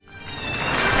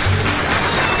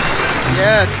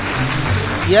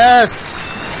Yes.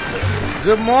 Yes.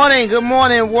 Good morning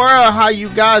world. How you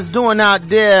guys doing out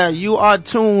there? You are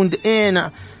tuned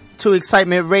in to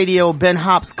Excitement Radio, Ben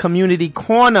Hop's Community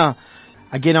Corner.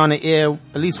 I get on the air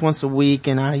at least once a week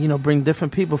and I, bring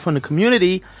different people from the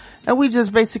community and we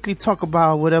just basically talk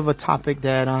about whatever topic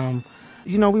that,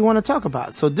 we want to talk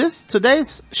about. So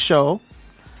today's show,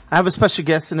 I have a special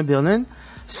guest in the building,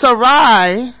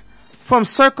 Sarai from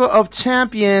Circle of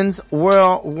Champions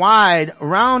Worldwide.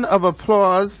 Round of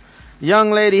applause.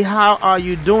 Young lady, how are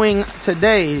you doing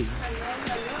today?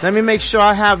 Let me make sure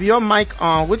I have your mic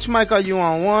on. Which mic are you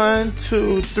on? 1,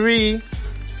 2, 3.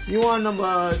 You on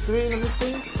number 3? Let me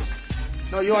see.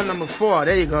 No, you on number 4.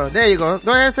 There you go.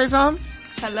 Go ahead and say something.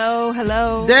 Hello.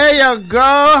 There you go.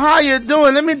 How you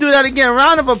doing? Let me do that again.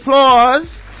 Round of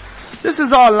applause. This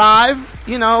is all live.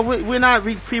 We're not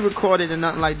pre-recorded or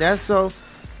nothing like that. So,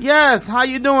 yes. How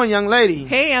you doing, young lady?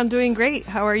 Hey, I'm doing great.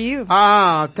 How are you?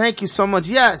 Thank you so much.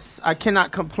 Yes, I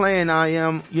cannot complain. I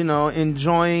am,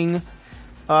 enjoying,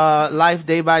 life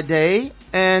day by day.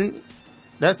 And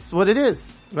that's what it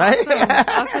is. Right?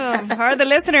 Awesome. How are the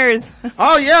listeners?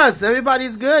 Oh yes,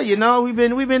 everybody's good. We've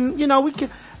been,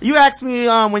 you asked me,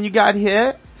 when you got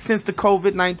here, since the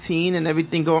COVID-19 and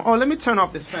everything going, let me turn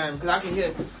off this fan because I can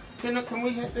hear, can we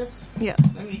hit this? Yeah.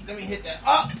 Let me hit that.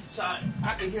 Oh, sorry.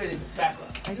 I can hear it in the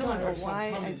background. I don't know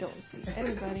why I don't see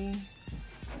anybody.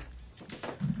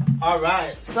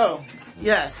 Alright, so,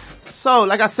 yes. So,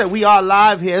 like I said, we are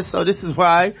live here, so this is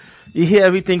why you hear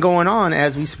everything going on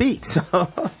as we speak, so.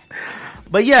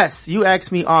 But yes, you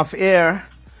asked me off air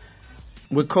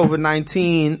with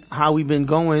COVID-19 how we've been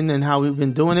going and how we've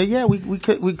been doing it. Yeah, we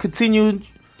continue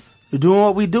doing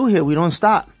what we do here. We don't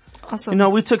stop.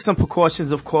 Awesome. We took some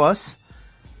precautions, of course,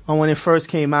 when it first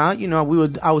came out.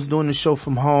 I was doing the show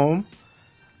from home.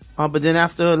 But then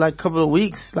after like a couple of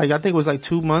weeks, I think it was like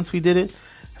 2 months we did it.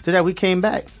 After that we came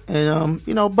back. And,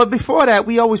 but before that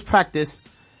we always practiced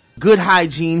good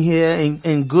hygiene here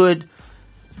and good,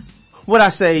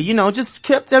 just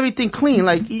kept everything clean.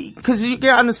 Cause you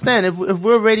gotta understand, if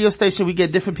we're a radio station, we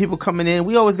get different people coming in,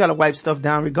 we always gotta wipe stuff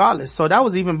down regardless. So that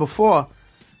was even before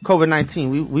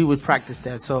COVID-19. We would practice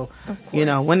that. So,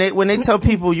 when they tell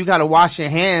people you gotta wash your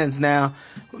hands now,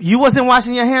 you wasn't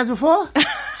washing your hands before?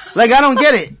 I don't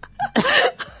get it.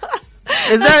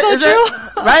 Is that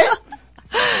right?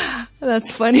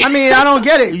 That's funny. I mean, I don't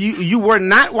get it. You were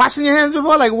not washing your hands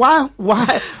before?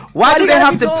 Why do they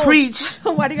have to preach?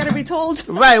 Why do you gotta be told?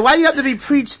 Right. Why do you have to be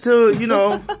preached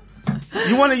to,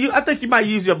 I think you might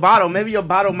use your bottle. Maybe your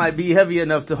bottle might be heavy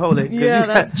enough to hold it. Yeah,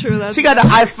 that's true. She got the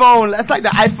iPhone. That's like the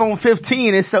iPhone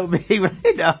 15. It's so big,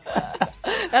 right?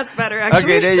 That's better, actually.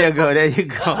 Okay, there you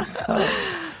go. So,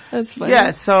 that's funny.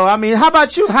 Yeah, so, I mean, how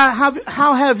about you?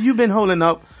 How have you been holding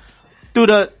up through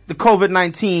the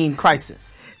COVID-19 crisis?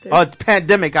 Or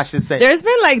pandemic, I should say. There's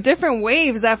been different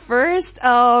waves at first.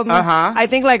 I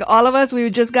think all of us, we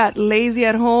just got lazy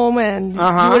at home and you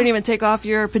wouldn't even take off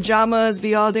your pajamas,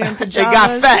 be all day in pajamas. It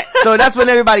got fat. So that's when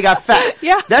everybody got fat.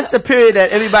 Yeah. That's the period that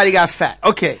everybody got fat.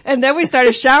 Okay. And then we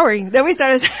started showering. Then we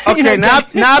started, okay,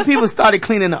 now people started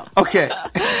cleaning up. Okay.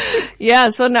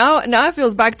 Yeah, so now it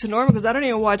feels back to normal because I don't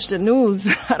even watch the news.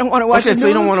 I don't want to watch the news. Okay, so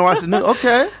you don't want to watch the news.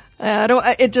 Okay.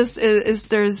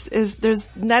 There's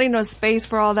not enough space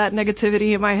for all that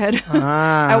negativity in my head.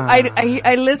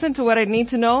 I listen to what I need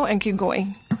to know and keep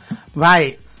going.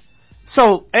 Right.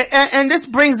 So, and this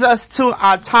brings us to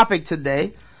our topic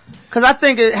today, cause I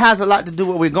think it has a lot to do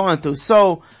with what we're going through.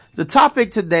 So, the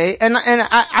topic today, and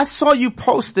I saw you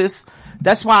post this.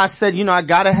 That's why I said, I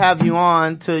gotta have you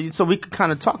on so we could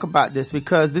kind of talk about this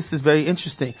because this is very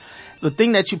interesting. The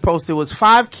thing that you posted was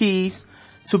 5 keys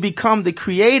to become the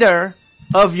creator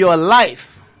of your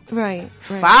life. Right.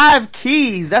 5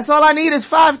 keys. That's all I need is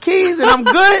 5 keys and I'm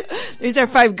good. These are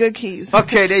 5 good keys.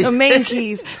 Okay. The main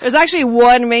keys. There's actually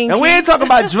one main key. And we ain't talking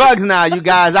about drugs now, you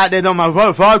guys out there talking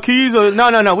about 5 keys or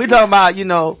no. We talking about,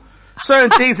 certain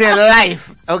things in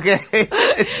life. Okay.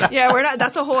 Yeah, we're not,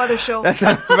 that's a whole other show. That's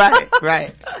not,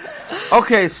 right.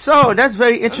 Okay. So that's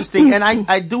very interesting. And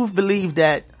I do believe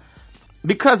that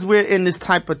because we're in this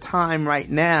type of time right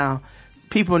now,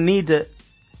 people need to,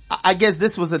 I guess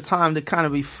this was a time to kind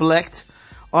of reflect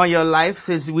on your life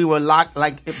since we were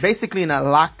basically in a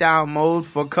lockdown mode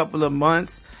for a couple of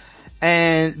months.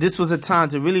 And this was a time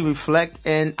to really reflect.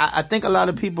 And I think a lot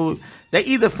of people, they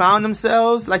either found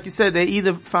themselves, like you said,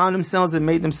 and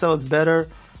made themselves better,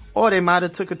 or they might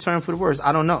have took a turn for the worse.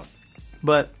 I don't know.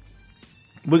 But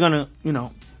we're gonna,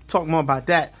 talk more about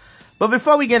that. But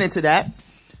before we get into that,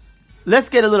 let's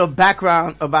get a little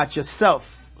background about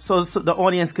yourself so the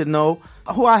audience could know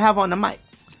who I have on the mic.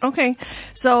 Okay.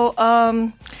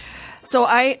 So, So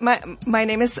my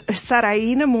name is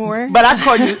Sarai Namour. But I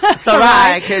call you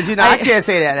Sarai because, I can't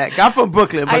say that. I'm from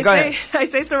Brooklyn, but go ahead. I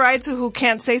say Sarai to who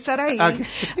can't say Sarai. Okay.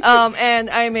 And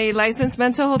I'm a licensed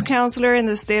mental health counselor in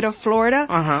the state of Florida.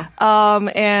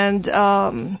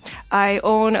 I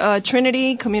own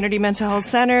Trinity Community Mental Health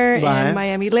Center in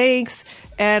Miami Lakes.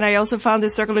 And I also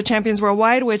founded Circle of Champions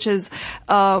Worldwide, which is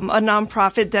a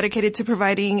nonprofit dedicated to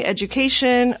providing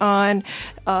education on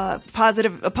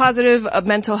positive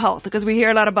mental health, because we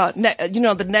hear a lot about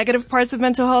the negative parts of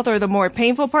mental health or the more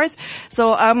painful parts.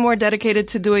 So I'm more dedicated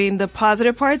to doing the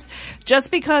positive parts, just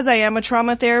because I am a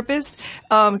trauma therapist.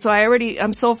 So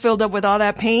I'm so filled up with all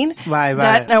that pain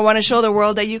that I want to show the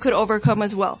world that you could overcome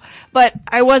as well. But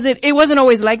it wasn't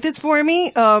always like this for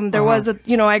me. There was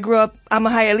I grew up, I'm a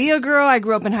Hialeah girl. I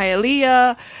grew up in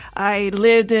Hialeah. I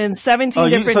lived in 17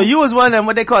 different... So you was one of them,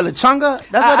 what they call a chunga?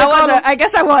 That's what they call them? I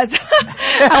guess I was.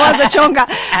 I was a chonga.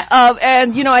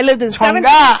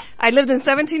 I lived in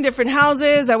 17 different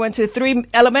houses. I went to 3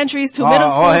 elementaries, 2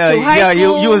 middle schools, 2 high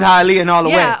schools. You was Hialeah all the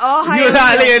way. Yeah, all Hialeah. You was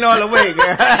Hialeah all the way,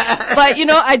 girl. But,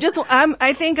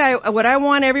 what I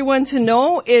want everyone to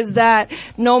know is that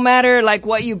no matter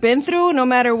what you've been through, no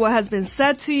matter what has been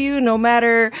said to you, no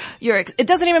matter it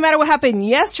doesn't even matter what happened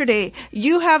yesterday,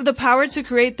 you have the power to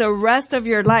create the rest of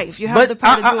your life. You have the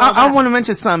power to do all that. I want to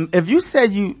mention something. If you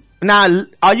said now,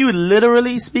 are you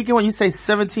literally speaking when you say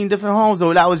 17 different homes,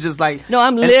 or that was just like... No,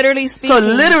 I'm literally speaking. So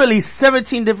literally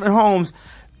 17 different homes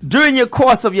during your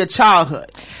course of your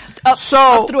childhood. Up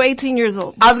through 18 years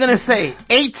old. I was going to say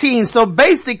 18. So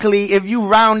basically, if you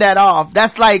round that off,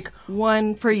 that's like...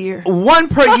 1 per year. 1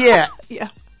 per year. Yeah.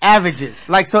 Averages.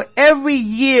 So every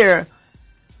year,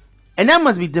 and that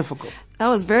must be difficult. That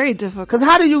was very difficult. Cause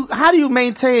how do you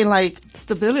maintain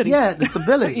stability? Yeah, the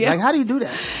stability. Yeah. How do you do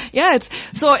that? Yeah,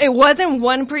 so it wasn't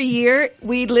 1 per year.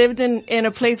 We lived in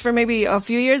a place for maybe a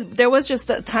few years. There was just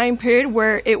a time period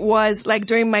where it was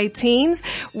during my teens,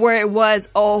 where it was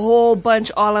a whole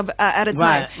bunch all of at a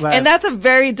time. Right. And that's a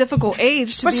very difficult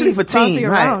age to especially be for teen,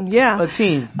 around. Right. Yeah. A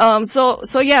teen.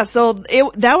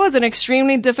 That was an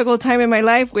extremely difficult time in my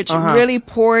life, which really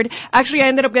poured. Actually, I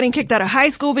ended up getting kicked out of high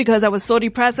school because I was so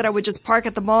depressed that I would just park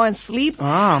at the mall and sleep.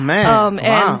 Oh man.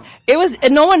 And it was,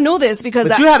 and no one knew this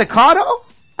because you had a car though?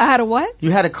 I had a what?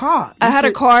 You had a car. I had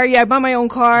a car. Yeah, I bought my own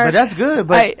car. But that's good.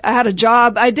 But I had a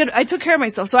job. I took care of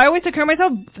myself. So I always took care of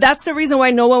myself. That's the reason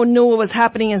why no one knew what was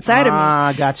happening inside of me.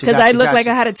 Ah, got you. Because I looked like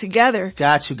I had it together.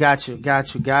 Got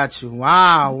you.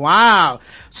 Wow.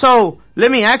 So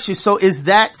let me ask you. So is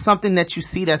that something that you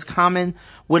see that's common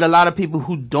with a lot of people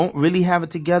who don't really have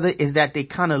it together? Is that they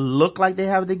kind of look like they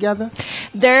have it together?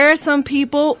 There are some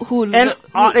people who... And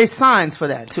are there signs for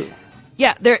that too?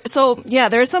 Yeah, there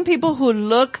are some people who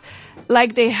look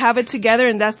like they have it together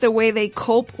and that's the way they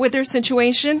cope with their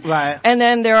situation. Right. And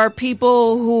then there are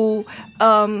people who,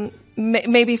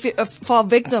 maybe fall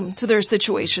victim to their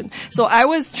situation. So I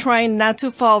was trying not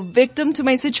to fall victim to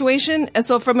my situation. And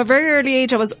so from a very early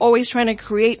age, I was always trying to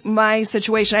create my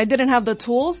situation. I didn't have the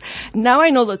tools. Now I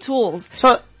know the tools.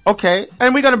 So, okay.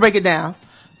 And we're going to break it down.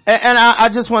 And I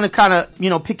just want to kind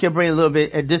of, pick your brain a little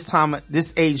bit at this time, at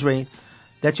this age range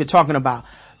that you're talking about.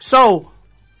 So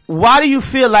why do you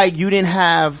feel like you didn't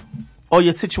have, or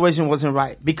your situation wasn't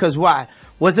right? Because why?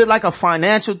 Was it like a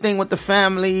financial thing with the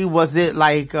family? Was it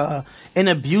like an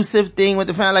abusive thing with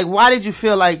the family? Why did you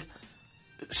feel like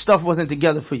stuff wasn't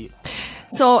together for you?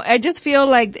 So I just feel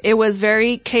like it was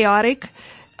very chaotic.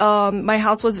 My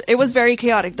house was very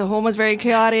chaotic. The home was very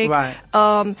chaotic. Right.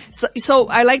 So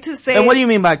I like to say. And what do you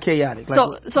mean by chaotic?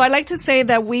 So I like to say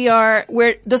that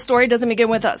where the story doesn't begin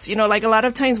with us. A lot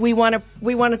of times we want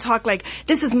to talk like,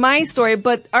 this is my story,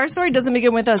 but our story doesn't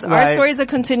begin with us. Right. Our story is a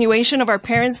continuation of our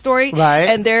parents' story. Right.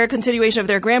 And their continuation of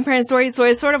their grandparents' story. So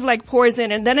it sort of pours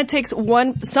in, and then it takes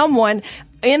someone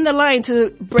in the line to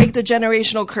break the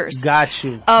generational curse. Got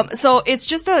you. So it's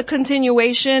just a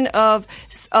continuation of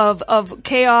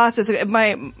chaos.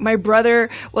 My brother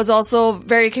was also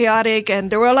very chaotic, and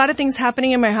there were a lot of things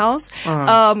happening in my house,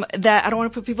 that I don't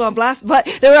want to put people on blast, but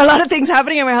there were a lot of things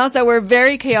happening in my house that were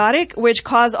very chaotic, which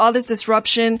caused all this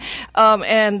disruption,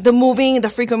 and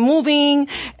the frequent moving,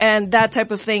 and that type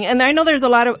of thing. And I know there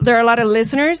are a lot of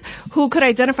listeners who could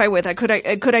identify with. I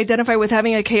could identify with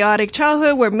having a chaotic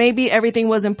childhood where maybe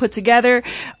everything wasn't put together.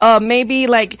 Maybe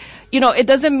it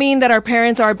doesn't mean that our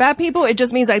parents are bad people. It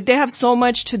just means they have so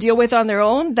much to deal with on their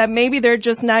own that maybe they're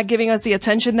just not giving us the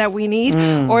attention that we need.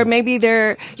 Or maybe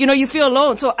they're, you feel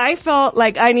alone. So I felt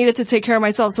like I needed to take care of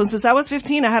myself. So since I was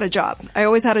 15, I had a job. I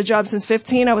always had a job since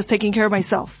 15. I was taking care of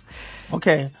myself.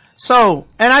 Okay. So,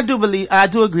 and I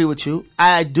do agree with you.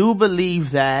 I do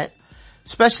believe that,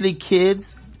 especially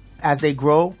kids, as they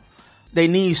grow, they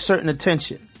need certain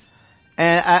attention.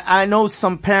 And I know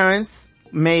some parents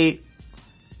may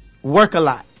work a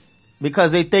lot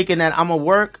because they thinking that I'm gonna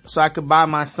work so I could buy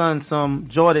my son some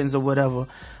Jordans or whatever,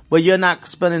 but you're not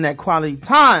spending that quality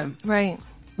time Right.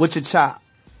 with your child.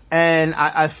 And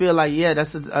I feel like, yeah,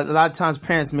 that's a lot of times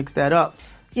parents mix that up.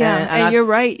 Yeah, and you're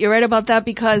right. You're right about that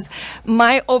because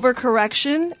my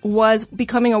overcorrection was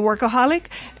becoming a workaholic,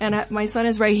 and my son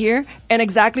is right here, and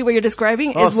exactly what you're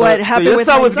describing is what happened so your with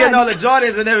son my was son. getting all the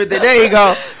Jordans and everything. There you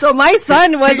go. So my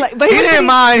son was like, but he didn't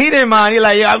mind. He didn't mind. He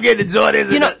like, yeah, I'm getting the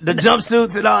Jordans and the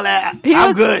jumpsuits and all that.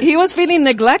 I'm good. He was feeling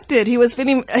neglected. He was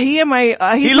feeling, he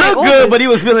looked good, but he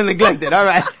was feeling neglected. All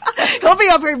right. He'll be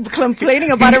up here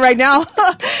complaining about it right now.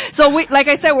 So like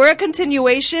I said, we're a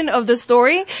continuation of the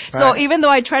story. So even though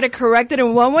I try to correct it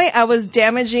in one way, I was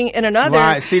damaging in another.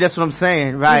 Right. See, that's what I'm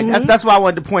saying. Right. Mm-hmm. That's why I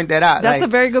wanted to point that out. That's like,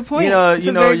 a very good point. Your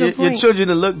children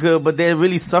will look good, but they're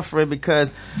really suffering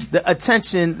because the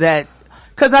attention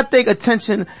cause I think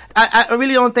attention, I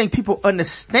really don't think people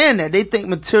understand that. They think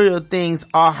material things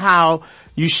are how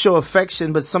you show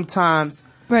affection, but sometimes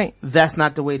that's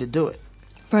not the way to do it.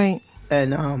 Right.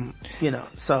 And,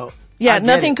 so. Yeah,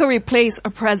 nothing could replace a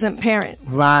present parent.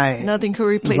 Right. Nothing could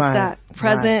replace that.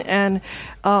 Present and,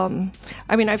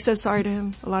 I've said sorry to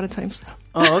him a lot of times.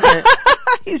 Oh, okay.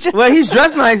 He's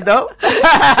dressed nice though.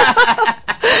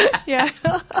 Yeah.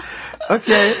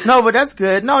 Okay. No, but that's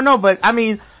good. No, but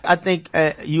I think,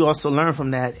 you also learn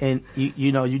from that and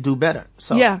you do better.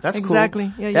 So yeah, that's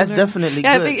exactly. Cool. Yeah, that's definitely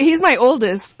good. I think he's my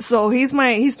oldest. So he's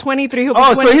 23. He'll be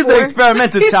 24. So he's the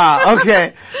experimental child.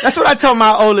 Okay. That's what I told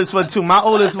my oldest one too. My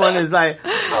oldest one is like,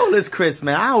 how old is Chris,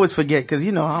 man? I always forget cause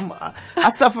I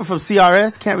suffer from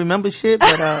CRS, can't remember shit,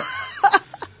 but,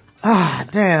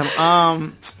 damn.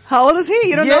 How old is he?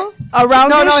 You don't know? Around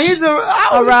No, he's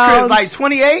around Chris, like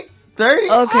 28. 30?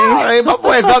 Okay. Right, my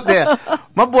boy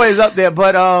is up there.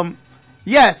 But,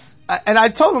 yes. And I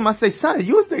told him, I say, son,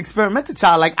 you was the experimental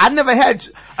child. Like, I never had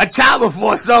a child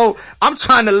before, so I'm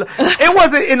trying to, it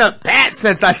wasn't in a bad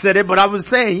sense I said it, but I was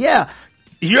saying, yeah,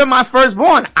 you're my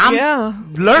firstborn.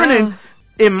 I'm learning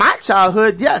in my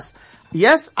childhood. Yes.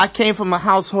 Yes, I came from a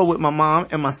household with my mom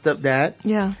and my stepdad.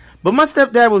 Yeah. But my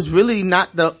stepdad was really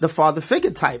not the father figure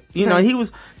type. He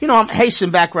was, I'm Haitian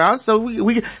background. So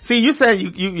we see, you said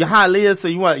you Hialeah, so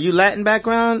you Latin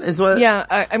background is what? Yeah.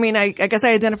 I guess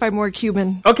I identify more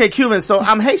Cuban. Okay, Cuban. So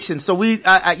I'm Haitian. So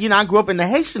I grew up in the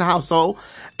Haitian household.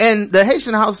 And the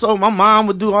Haitian household, my mom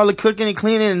would do all the cooking and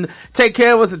cleaning and take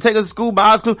care of us and take us to school,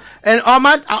 buy us school. And all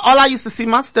I used to see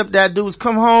my stepdad do was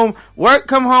come home,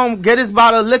 get his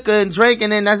bottle of liquor and drink,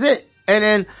 and then that's it. And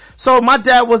then, so my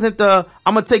dad wasn't I'm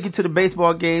gonna take you to the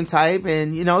baseball game type.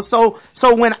 And, so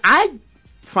when I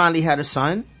finally had a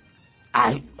son,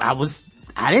 I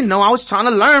didn't know. I was trying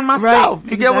to learn myself.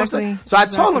 Right, you get what I'm saying? So I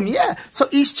told him, so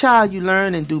each child you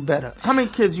learn and do better. How many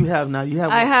kids you have now?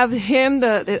 I have him,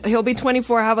 he'll be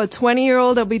 24. I have a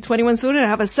 20-year-old. He'll be 21 soon. And I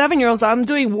have a 7-year-old. So I'm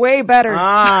doing way better.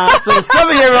 So the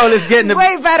 7-year-old is getting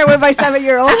way better with my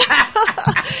 7-year-old.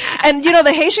 And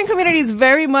the Haitian community is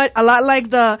very much a lot like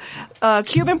the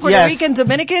Cuban, Puerto Rican,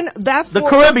 Dominican, the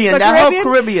Caribbean, that whole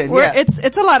Caribbean. Yeah.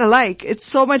 It's a lot alike. It's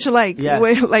so much alike.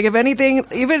 Yes. Like if anything,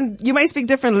 even you might speak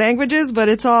different languages, but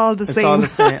it's all the same. It's all the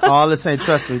same. All the same.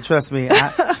 Trust me.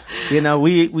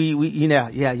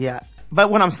 But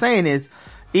what I'm saying is,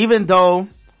 even though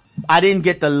I didn't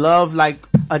get the love like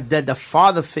the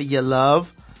father figure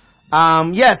love,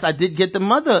 yes, I did get the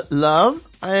mother love.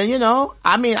 And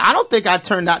I don't think I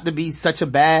turned out to be such a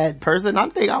bad person. I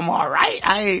think I'm alright.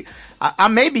 I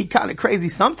may be kind of crazy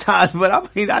sometimes, but I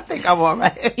think I'm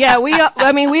alright. Yeah, we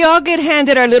all get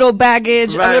handed our little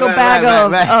baggage, a little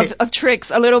bag of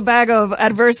tricks, a little bag of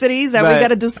adversities that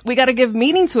we gotta give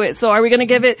meaning to it. So are we gonna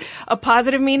give it a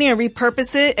positive meaning and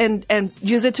repurpose it and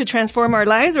use it to transform our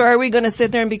lives, or are we gonna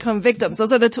sit there and become victims?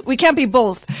 Those are we can't be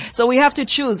both. So we have to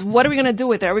choose. What are we gonna do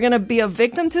with it? Are we gonna be a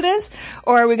victim to this,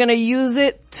 or are we gonna use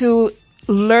it to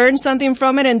learn something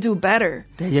from it and do better?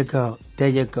 There you go.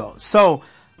 So,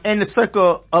 in the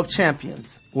circle of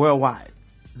champions worldwide,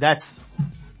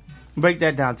 break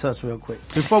that down to us real quick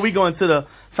before we go into the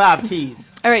 5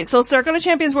 keys. All right. So Circle of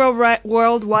Champions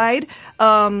worldwide.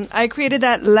 I created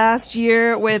that last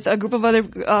year with a group of other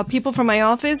people from my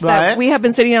office that we have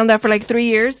been sitting on that for like 3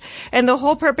 years. And the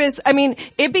whole purpose,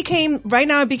 it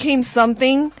became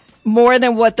something more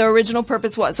than what the original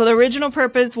purpose was. So the original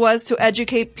purpose was to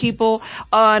educate people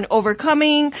on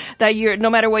overcoming, that no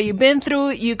matter what you've been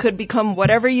through, you could become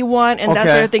whatever you want, and that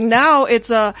sort of thing. Now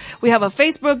we have a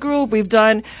Facebook group. We've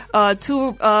done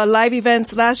 2 live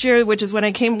events last year, which is when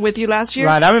I came with you last year.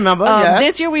 Right, I remember.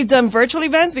 This year we've done virtual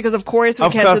events because of course we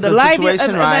can't do the live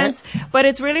events, but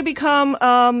it's really become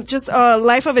just a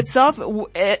life of itself.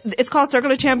 It's called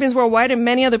Circle of Champions Worldwide, and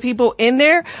many other people in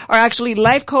there are actually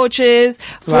life coaches.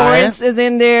 Florence is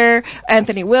in there,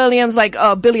 Anthony Williams, like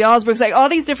Billy Osbrooks, like all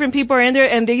these different people are in there,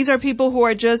 and these are people who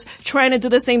are just trying to do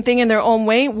the same thing in their own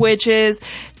way, which is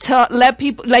to let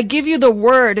people, like, give you the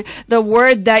word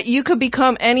that you could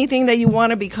become anything that you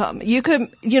want to become. You could,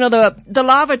 the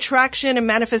law of attraction and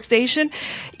manifestation,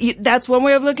 that's one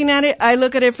way of looking at it. I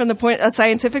look at it from a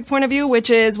scientific point of view, which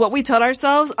is what we tell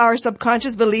ourselves, our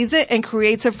subconscious believes it and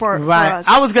creates it for us.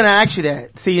 I was going to ask you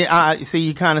that. See,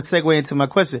 you kind of segue into my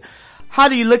question. How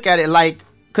do you look at it? Like,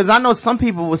 cause I know some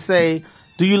people will say,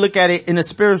 do you look at it in a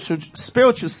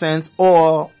spiritual sense,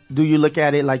 or do you look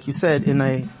at it, like you said, in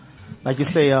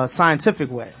a scientific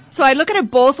way? So I look at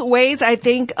it both ways, I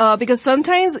think, because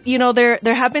sometimes,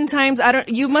 there have been times,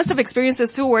 you must have experienced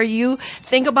this too, where you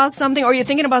think about something or you're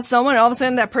thinking about someone and all of a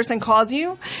sudden that person calls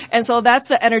you. And so that's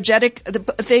the energetic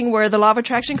thing where the law of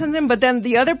attraction comes in. But then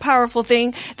the other powerful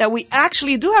thing that we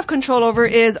actually do have control over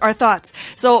is our thoughts.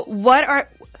 So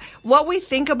what we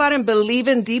think about and believe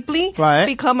in deeply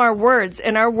become our words,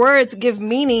 and our words give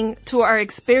meaning to our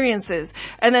experiences.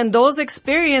 And then those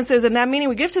experiences and that meaning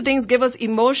we give to things give us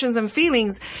emotions and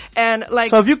feelings. And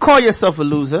so if you call yourself a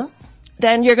loser,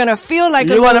 then you're gonna feel like a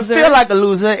loser. You're gonna feel like a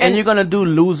loser, and you're gonna do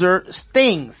loser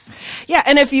things. Yeah,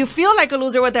 and if you feel like a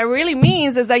loser, what that really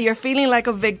means is that you're feeling like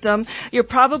a victim. You're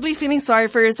probably feeling sorry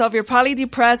for yourself. You're probably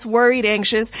depressed, worried,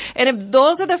 anxious. And if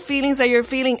those are the feelings that you're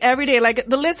feeling every day, like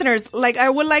the listeners, like I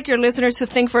would like your listeners to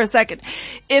think for a second.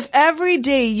 If every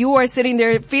day you are sitting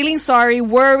there feeling sorry,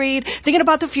 worried, thinking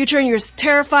about the future, and you're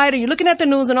terrified, and you're looking at the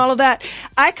news and all of that,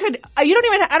 I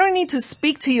don't need to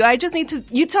speak to you. I just need to,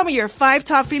 you tell me your 5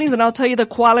 top feelings and I'll tell you the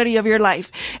quality of your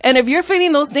life. And if you're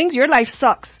feeling those things, your life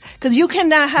sucks. Cause you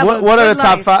cannot have what are the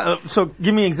top 5? So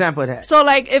give me an example of that. So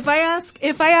like, if I ask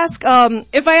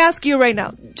you right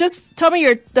now, just tell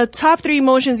me the top 3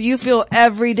 emotions you feel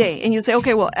every day. And you say,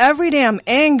 okay, well, every day I'm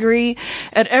angry,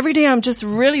 and every day I'm just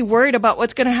really worried about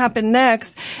what's going to happen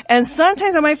next. And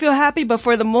sometimes I might feel happy, but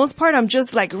for the most part, I'm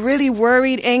just like really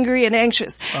worried, angry, and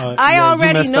anxious. I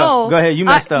already know. Go ahead, you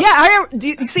messed up.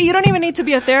 See, you don't even need to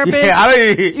be a therapist. Yeah,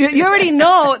 you already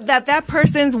know that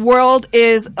person's world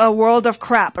is a world of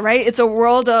crap, right? It's a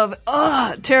world of,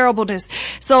 terribleness.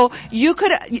 So you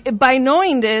could, by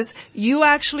knowing this, you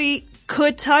actually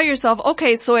could tell yourself,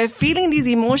 okay, so if feeling these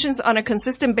emotions on a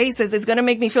consistent basis is going to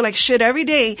make me feel like shit every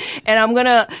day, and I'm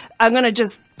not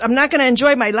going to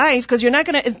enjoy my life, because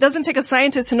it doesn't take a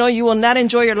scientist to know you will not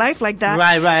enjoy your life like that.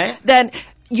 Right. Then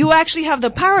you actually have the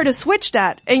power to switch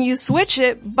that, and you switch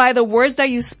it by the words that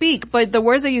you speak, but the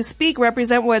words that you speak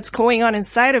represent what's going on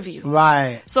inside of you.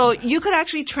 Right. So you could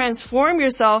actually transform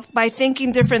yourself by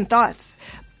thinking different thoughts,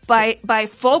 by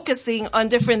focusing on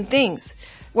different things.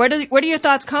 Where do your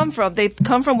thoughts come from? They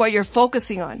come from what you're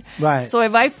focusing on. Right. So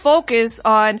if I focus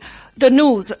on the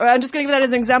news, or I'm just going to give that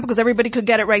as an example because everybody could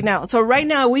get it right now. So right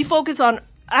now we focus on,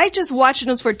 I just watched the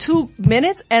news for 2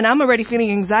 minutes and I'm already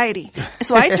feeling anxiety.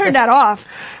 So I turned that off.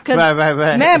 Cause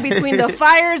right. Man, between the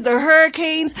fires, the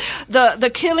hurricanes,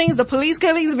 the killings, the police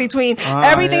killings, between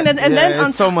everything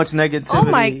then so much negativity. Oh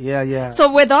my. Yeah.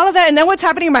 So with all of that, and then what's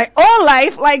happening in my own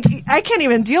life, like I can't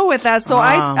even deal with that. So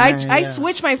I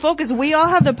switch my focus. We all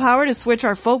have the power to switch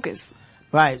our focus.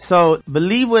 Right. So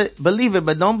believe it,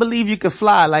 but don't believe you can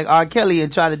fly like R. Kelly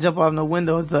and try to jump off no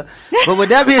windows. But with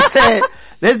that being said,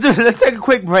 let's take a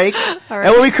quick break. All right.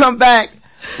 And when we come back,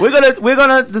 we're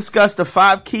gonna discuss the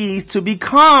 5 keys to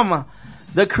become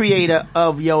the creator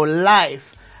of your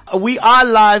life. We are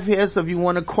live here, so if you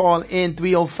want to call in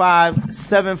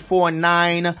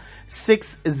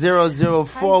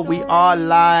 305-749-6004, we are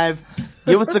live.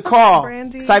 Give us a call.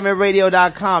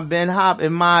 ExcitementRadio.com. Ben Hop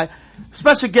and my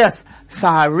special guest,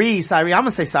 Sari. I'm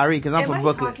gonna say Sari because I'm from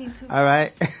Brooklyn. All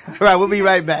right. All right. We'll be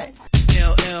right back.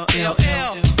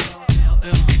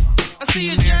 I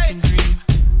see you, Jay.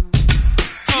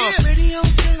 Radio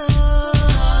killer.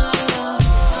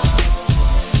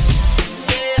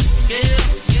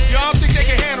 Y'all think they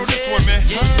can handle this one, man?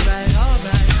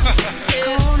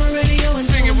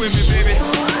 Sing it with me, baby.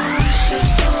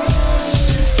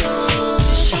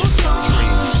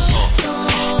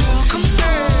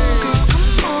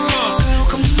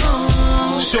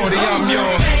 Shorty, I'm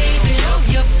your baby,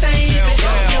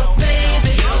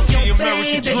 your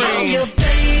American dream.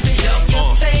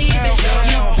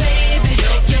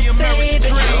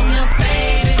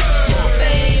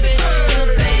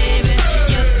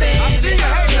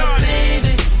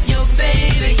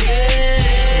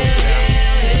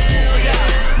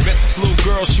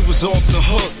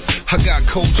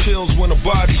 cold chills when her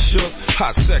body shook.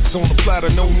 Hot sex on the platter,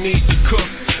 no need to cook.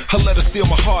 I let her steal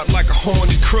my heart like a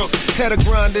horny crook. Had her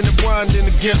grinding and winding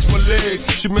against my leg.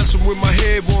 She messing with my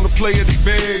head, wanna play it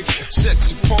big.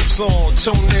 Sexy pumps on,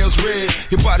 toenails red.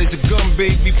 Your body's a gun,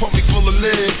 baby, pump me full of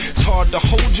lead. It's hard to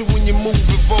hold you when you move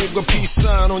in vulgar. Peace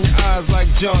sign on your eyes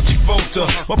like John Travolta.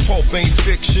 My pulp ain't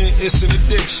fiction, it's an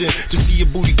addiction. To see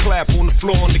your booty clap on the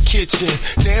floor in the kitchen.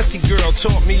 Nasty girl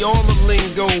taught me all the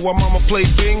lingo. While mama play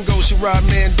bingo, she ride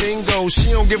mandingo.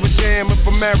 She don't give a damn if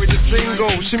I'm married or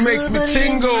single. She makes me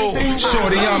tingle.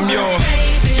 Shorty, I'm your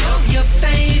baby, I'm your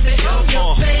baby, I'm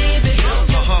your baby, I'm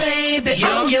your baby,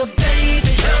 I'm your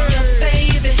baby, I'm your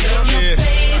baby, I'm your baby, I'm your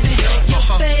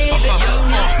baby, I'm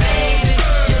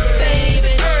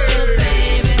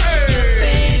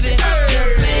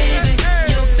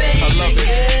your baby.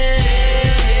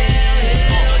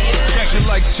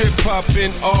 Like hip-hop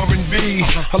and R&B.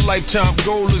 Her lifetime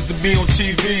goal is to be on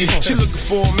TV. She looking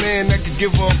for a man that could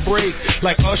give her a break.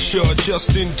 Like Usher,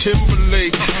 Justin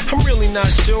Timberlake. I'm really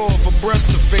not sure if her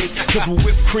breasts are fake. Cause with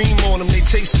whipped cream on them, they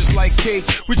taste just like cake.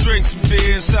 We drank some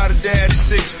beer inside of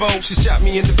Daddy's 6-4. She shot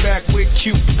me in the back with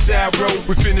Cupid's arrow.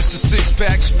 We finished the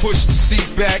 6-pack, she pushed the seat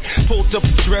back. Pulled up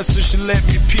the dresser, she let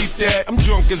me peep that. I'm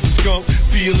drunk as a skunk,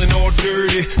 feeling all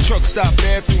dirty. Truck stop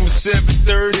bathroom at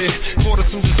 7:30. Bought her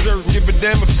some dessert, give a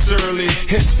damn if it's early.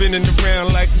 Head spinning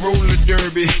around like roller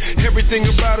derby. Everything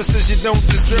about her says you don't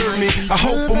deserve me. I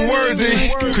hope I'm worthy,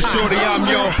 cause shorty I'm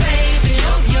your baby,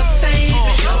 I'm your baby,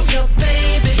 I'm your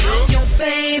baby, I'm your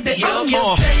baby, I'm your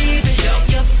baby, I'm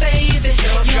your baby.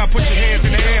 You gotta put your hands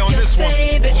in the air on this one.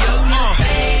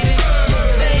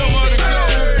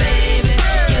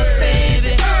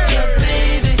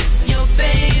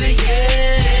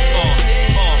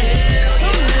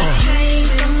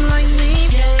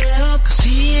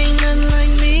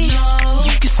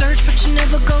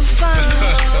 Never go find a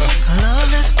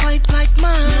love that's quite like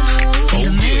mine. Need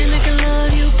a man that can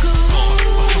love you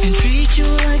good and treat you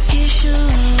like he should.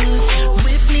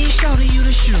 Whip me, shout to you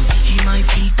to shoot. He might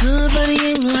be good, but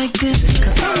he ain't like this.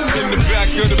 In the back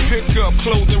of the pickup,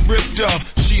 clothing ripped up.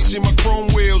 She see my chrome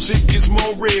wheels, it gets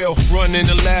more real. Running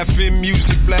and laughing,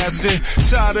 music blasting.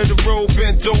 Side of the road,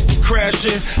 bent over,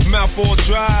 crashing. Mouth all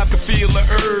dry, can feel the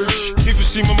urge. If you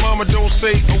see my mama, don't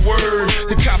say a word.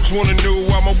 The cops wanna know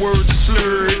why my words are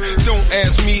slurred. Don't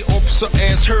ask me, officer,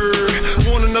 ask her.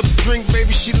 Want another drink,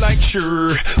 baby, she like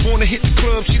sure. Wanna hit the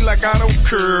club, she like I don't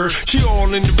care. She all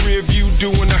in the rear view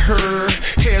doing to her.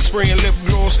 Hairspray and lip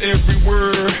gloss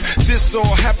everywhere. This all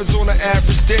happens on an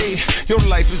average day. Your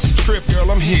life is a trip, girl,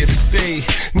 I'm here to stay.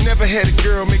 Never had a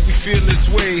girl make me feel this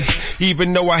way,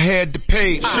 even though I had to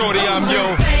pay. Shorty, I'm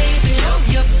your baby, I'm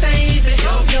your baby,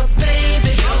 I'm your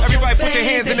baby. Everybody put your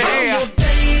hands in the air.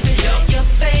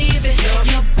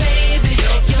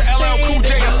 It's an LL Cool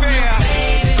J affair.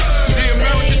 The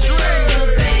American dream.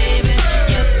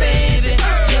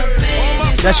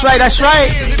 That's right, that's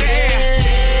right.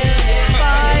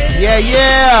 Yeah,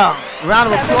 yeah.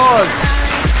 Round of applause.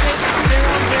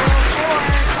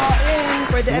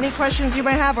 Any questions you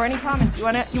might have or any comments you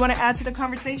wanna add to the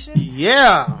conversation?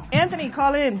 Yeah. Anthony,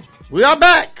 call in. We are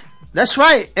back. That's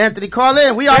right. Anthony, call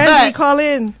in. We are back. Call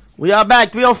in. We are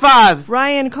back. 305.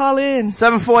 Ryan, call in.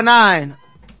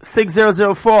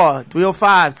 749-6004.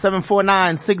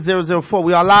 305-749-6004.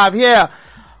 We are live here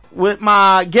with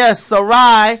my guest,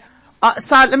 Sarai.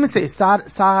 Let me say, Sari?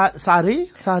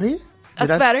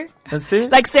 That's better. Let's see.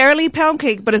 Like Sarah Lee Pound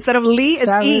Cake, but instead of Lee,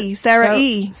 it's E. Sarah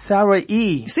E. Sarah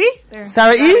E. See? There.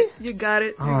 Sarah E? You got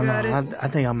it. You got it. I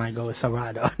think I might go with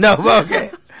Sarai though. No, but okay.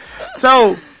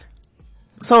 So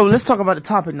let's talk about the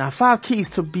topic now. 5 keys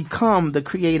to become the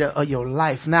creator of your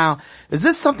life. Now, is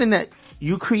this something that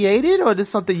you created or is this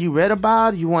something you read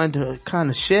about? You wanted to kind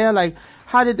of share? Like,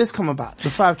 how did this come about?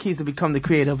 The 5 keys to become the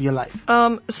creator of your life.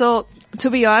 So to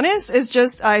be honest, it's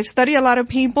just I study a lot of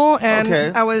people and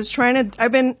Okay. I was trying to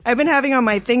I've been having on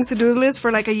my things to do list for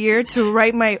like a year to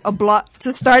write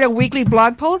to start a weekly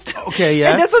blog post. Okay,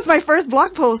 yeah. And this was my first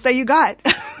blog post that you got.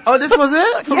 Oh, this was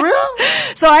it? For Yes. real?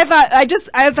 So I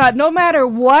thought no matter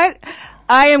what,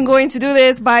 I am going to do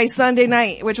this by Sunday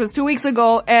night, which was 2 weeks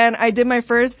ago, and I did my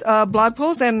first blog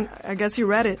post, and I guess you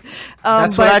read it.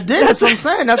 That's what I did. That's what I'm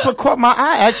saying. That's what caught my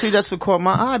eye. Actually, that's what caught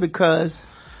my eye because,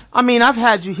 I mean, I've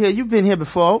had you here. You've been here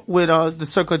before with the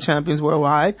Circle of Champions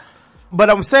Worldwide. But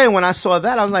I'm saying when I saw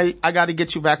that, I was like, I got to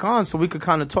get you back on so we could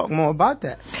kind of talk more about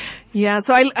that. Yeah,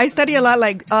 so I study a lot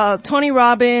like Tony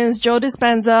Robbins, Joe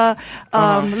Dispenza,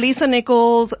 Lisa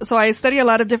Nichols. So I study a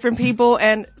lot of different people,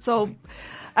 and so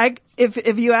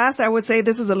If you ask, I would say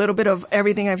this is a little bit of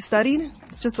everything I've studied.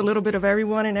 It's just a little bit of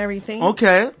everyone and everything.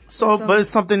 Okay. So, but it's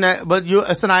something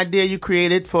it's an idea you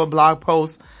created for a blog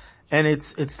post, and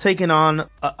it's taken on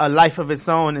a life of its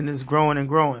own, and it's growing and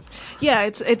growing. Yeah,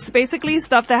 it's basically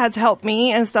stuff that has helped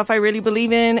me and stuff I really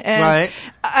believe in. And right.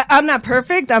 I'm not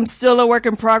perfect. I'm still a work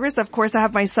in progress. Of course, I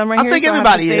have my son right here. I think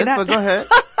everybody is, but go ahead.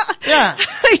 Yeah.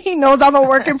 He knows I'm a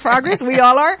work in progress. We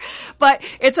all are. But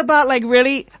it's about like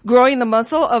really growing the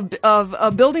muscle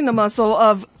of building the muscle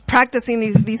of practicing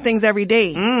these things every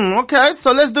day. Okay.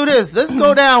 So let's do this. Let's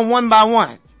go down one by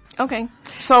one. Okay.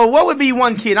 So what would be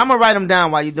one key? And I'm going to write them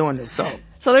down while you're doing this.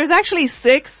 So there's actually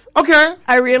 6. Okay.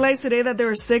 I realized today that there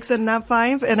were 6 and not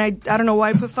 5, and I don't know why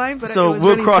I put 5, but so it was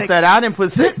we'll really cross 6. that out and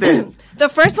put 6 then. The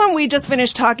first one we just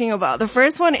finished talking about. The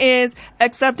first one is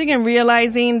accepting and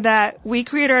realizing that we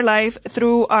create our life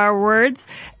through our words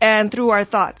and through our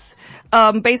thoughts.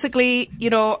 Basically,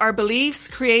 our beliefs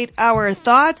create our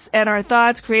thoughts, and our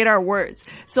thoughts create our words.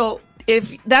 So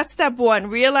if that's step 1,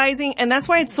 realizing, and that's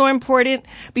why it's so important.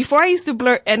 Before I used to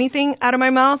blurt anything out of my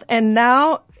mouth, and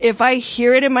now if I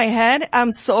hear it in my head,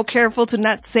 I'm so careful to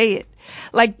not say it.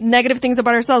 Like negative things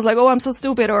about ourselves, like, oh, I'm so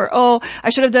stupid, or, oh, I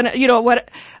should have done it,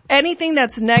 anything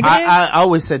that's negative. I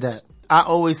always said that. I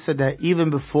always said that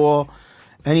even before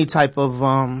any type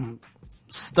of,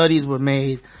 studies were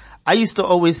made. I used to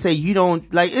always say you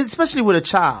don't, like, especially with a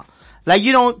child, like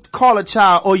you don't call a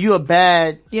child, oh, you're a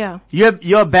bad,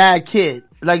 you're a bad kid.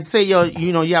 Like say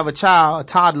you have a child, a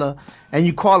toddler, and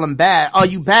you call them bad. Oh,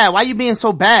 you bad. Why you being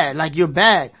so bad? Like you're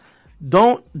bad.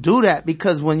 Don't do that,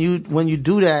 because when you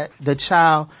do that, the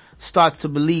child starts to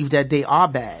believe that they are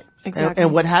bad. Exactly.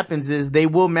 And what happens is they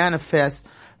will manifest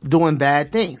doing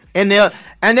bad things. And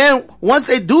then once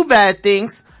they do bad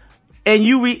things and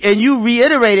you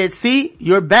reiterate it, see,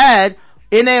 you're bad,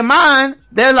 in their mind,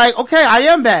 they're like, okay, I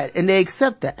am bad. And they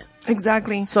accept that.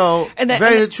 Exactly. So,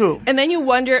 very true. And then you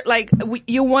wonder, like,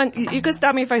 you can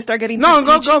stop me if I start getting too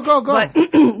go. But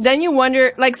then you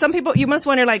wonder, like, some people, you must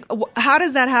wonder, like, how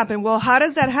does that happen? Well, how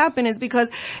does that happen is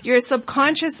because your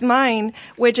subconscious mind,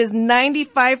 which is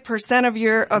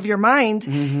 95% of your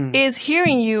mind, is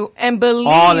hearing you and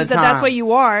believes that that's what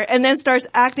you are, and then starts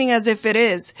acting as if it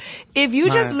is. If you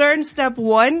just learn step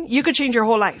 1, you could change your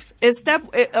whole life.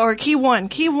 Key 1.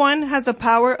 Key 1 has the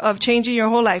power of changing your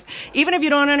whole life. Even if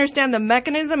you don't understand the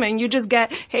mechanism and you just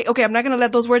get, hey, okay, I'm not going to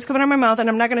let those words come out of my mouth, and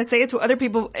I'm not going to say it to other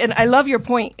people. And I love your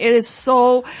point. It is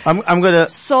so,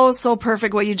 so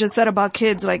perfect what you just said about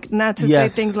kids, like not to say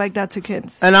things like that to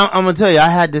kids. And I'm going to tell you, I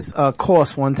had this,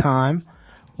 course one time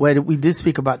where we did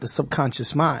speak about the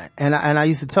subconscious mind. And I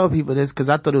used to tell people this because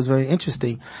I thought it was very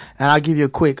interesting. And I'll give you a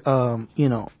quick,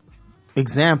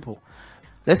 example.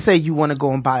 Let's say you want to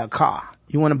go and buy a car.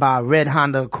 You want to buy a red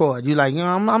Honda Accord. You're like,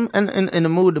 I'm in the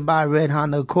mood to buy a red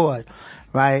Honda Accord,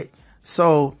 right?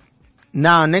 So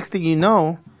now next thing you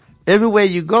know, everywhere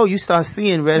you go, you start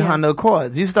seeing red Honda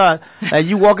Accords. You start, like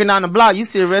you walking down the block, you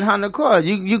see a red Honda Accord.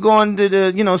 You go into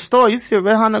the, store, you see a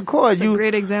red Honda Accord. That's a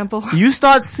great example. You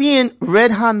start seeing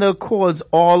red Honda Accords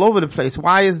all over the place.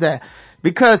 Why is that?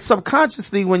 Because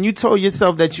subconsciously, when you told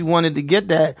yourself that you wanted to get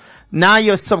that, now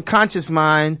your subconscious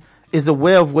mind is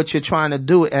aware of what you're trying to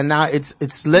do, and now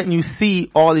it's letting you see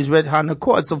all these red Honda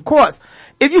Accords. So of course,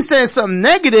 if you're saying something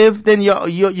negative, then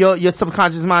your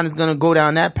subconscious mind is gonna go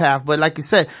down that path. But like you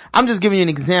said, I'm just giving you an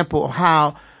example of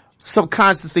how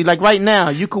subconsciously, like right now,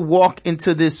 you could walk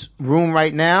into this room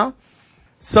right now,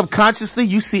 subconsciously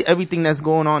you see everything that's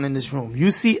going on in this room.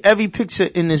 You see every picture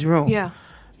in this room. Yeah.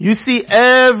 You see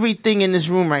everything in this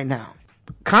room right now.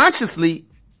 Consciously,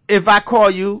 if I call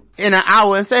you in an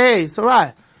hour and say, hey,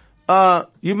 Sarai,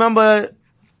 you remember,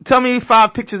 tell me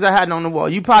 5 pictures I had on the wall.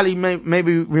 You probably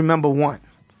maybe remember 1.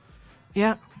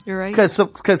 Yeah, you're right.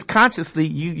 Cause consciously,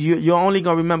 you're only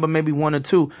gonna remember maybe 1 or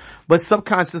 2. But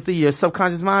subconsciously, your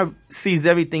subconscious mind sees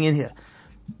everything in here.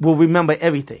 Will remember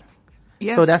everything.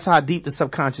 Yeah. So that's how deep the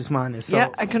subconscious mind is. So. Yeah,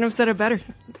 I couldn't have said it better.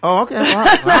 Oh, okay. All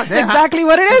right. That's exactly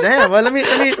what it is. Damn, well, let me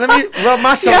rub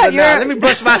my shoulder now. Let me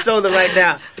brush my shoulder right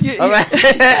now. All right.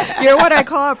 You're what I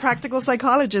call a practical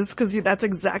psychologist, because that's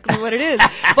exactly what it is.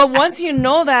 But once you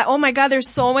know that, oh my God, there's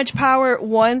so much power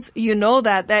once you know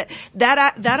that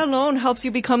alone helps you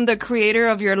become the creator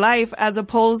of your life, as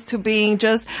opposed to being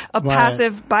just a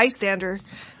passive bystander,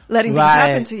 letting things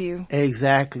happen to you.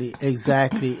 Exactly.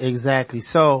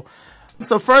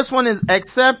 So first one is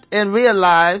accept and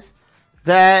realize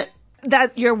that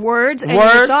your words and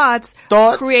your thoughts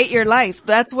create your life.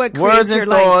 That's what creates your life. Words and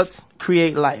thoughts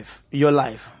create your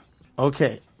life.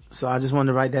 Okay. So I just wanted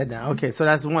to write that down. Okay. So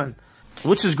that's one.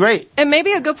 Which is great. And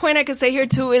maybe a good point I could say here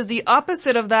too is the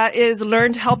opposite of that is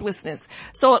learned helplessness.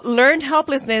 So learned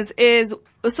helplessness is,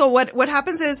 so what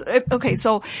happens is, okay,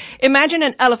 so imagine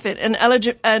an elephant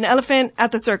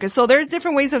at the circus. So there's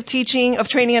different ways of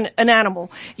training an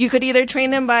animal. You could either train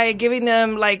them by giving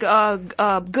them like,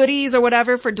 goodies or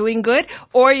whatever for doing good,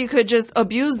 or you could just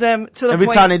abuse them to the Every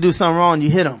point. time they do something wrong,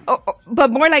 you hit them. But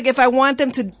more like if I want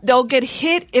them to, they'll get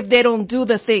hit if they don't do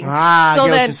the thing. I get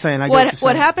what you're saying.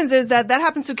 What happens is that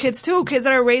happens to kids too. Kids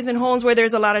that are raised in homes where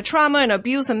there's a lot of trauma and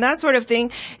abuse and that sort of thing,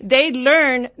 they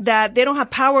learn that they don't have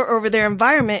power over their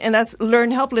environment, and that's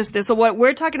learned helplessness. So what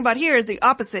we're talking about here is the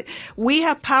opposite. We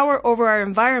have power over our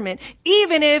environment,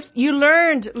 even if you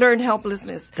learned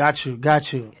helplessness. Got you.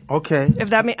 Okay. I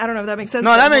don't know if that makes sense.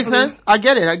 No, that makes sense. I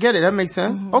get it. That makes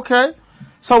sense. Mm-hmm. Okay.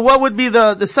 So what would be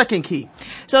the second key?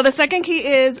 So the second key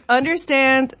is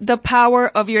understand the power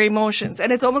of your emotions.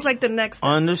 And it's almost like the next step.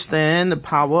 Understand the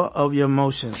power of your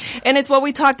emotions. And it's what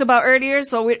we talked about earlier,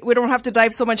 so we don't have to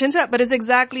dive so much into it, but it's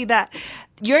exactly that.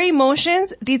 Your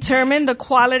emotions determine the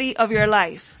quality of your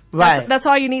life. Right. That's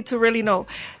all you need to really know.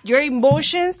 Your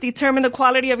emotions determine the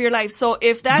quality of your life. So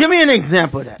if that's... Give me an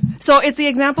example of that. So it's the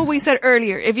example we said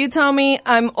earlier. If you tell me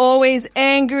I'm always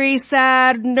angry,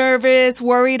 sad, nervous,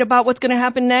 worried about what's going to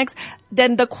happen next,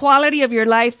 then the quality of your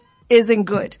life isn't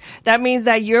good. That means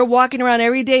that you're walking around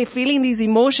every day feeling these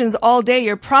emotions all day.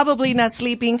 You're probably not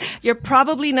sleeping. You're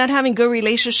probably not having good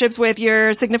relationships with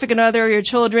your significant other or your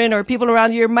children or people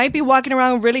around you. You might be walking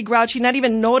around really grouchy, not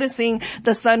even noticing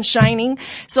the sun shining.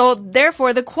 So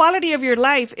therefore, the quality of your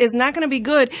life is not going to be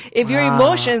good if your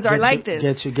emotions are like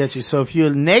this. Get you. So if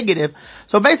you're negative,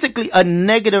 so basically a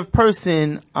negative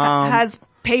person, has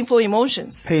painful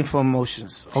emotions.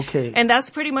 Okay. And that's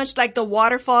pretty much like the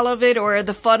waterfall of it, or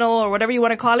the funnel, or whatever you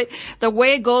want to call it. The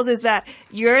way it goes is that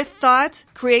your thoughts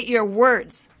create your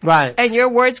words. Right. And your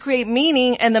words create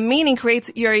meaning, and the meaning creates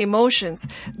your emotions.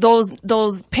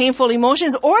 Those painful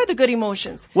emotions or the good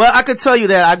emotions. Well, I could tell you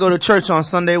that I go to church on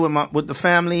Sunday with the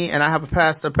family, and I have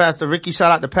a Pastor Ricky.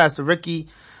 Shout out to Pastor Ricky.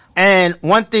 And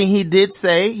one thing he did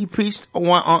say, he preached in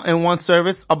one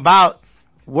service about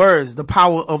words, the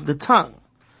power of the tongue.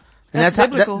 And that's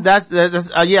biblical.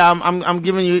 I'm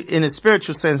giving you in a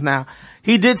spiritual sense now.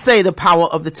 He did say the power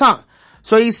of the tongue.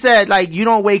 So he said, like, you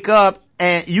don't wake up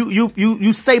and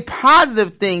you say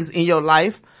positive things in your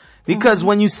life, because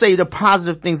when you say the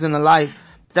positive things in the life,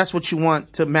 that's what you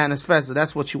want to manifest.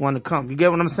 That's what you want to come. You get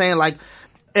what I'm saying? Like,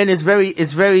 and it's very,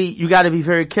 you gotta be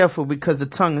very careful, because the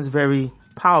tongue is very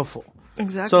powerful.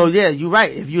 Exactly. So yeah, you're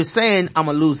right. If you're saying I'm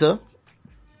a loser,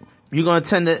 you're gonna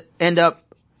tend to end up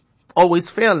always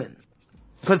failing.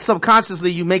 Because subconsciously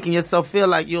you're making yourself feel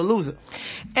like you're a loser.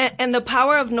 And the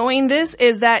power of knowing this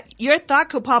is that your thought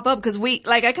could pop up, because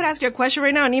I could ask you a question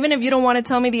right now, and even if you don't want to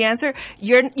tell me the answer,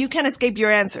 you can't escape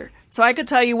your answer. So I could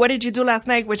tell you, what did you do last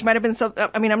night? Which might have been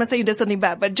I'm not saying you did something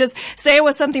bad, but just say it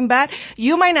was something bad.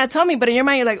 You might not tell me, but in your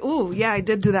mind you're like, ooh, yeah, I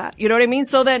did do that. You know what I mean?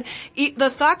 So then the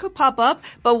thought could pop up,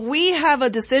 but we have a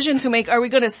decision to make. Are we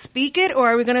going to speak it, or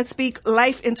are we going to speak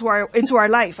life into our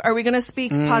life? Are we going to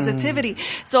speak positivity?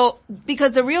 So,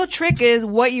 because the real trick is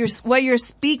what you're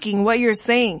speaking, what you're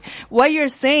saying. What you're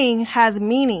saying has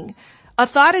meaning. A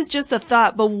thought is just a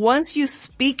thought, but once you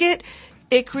speak it,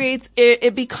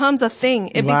 it becomes a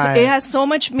thing. It has so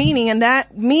much meaning, and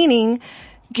that meaning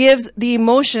gives the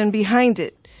emotion behind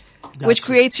it, which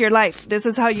creates your life. This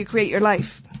is how you create your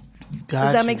life.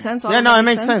 Does that make sense? Yeah, no, it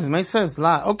makes sense. It makes sense a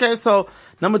lot. Okay, so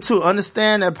number 2,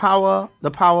 understand the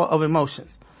power of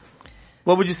emotions.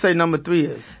 What would you say number 3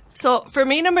 is? So for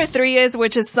me, number 3 is,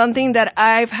 which is something that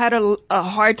I've had a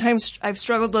hard time, I've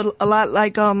struggled a lot,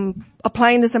 like,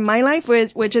 applying this in my life,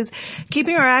 which is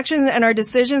keeping our actions and our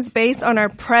decisions based on our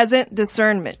present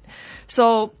discernment.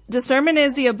 So discernment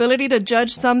is the ability to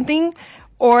judge something,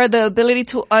 or the ability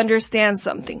to understand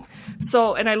something.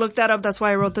 So, and I looked that up, that's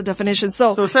why I wrote the definition.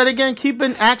 So say it again,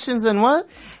 keeping actions and what?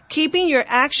 Keeping your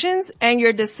actions and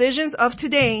your decisions of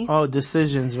today. Oh,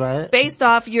 decisions, right? Based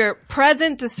off your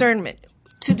present discernment.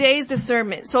 Today's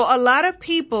discernment. So a lot of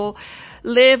people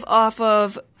live off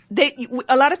of,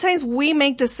 a lot of times we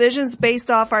make decisions based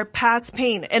off our past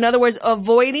pain. In other words,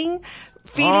 avoiding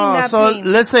feeding that pain. So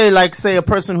let's say a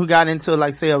person who got into,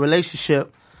 like, say, a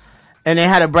relationship, and they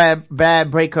had a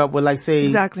bad breakup with, like, say,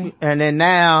 exactly. And then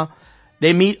now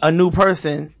they meet a new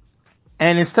person,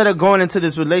 and instead of going into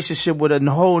this relationship with a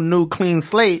whole new clean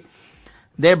slate,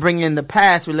 they're bringing the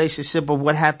past relationship of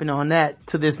what happened on that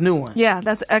to this new one. Yeah,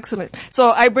 that's excellent. So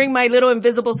I bring my little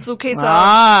invisible suitcase of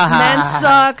men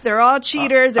suck, they're all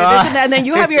cheaters, they're this and that, and then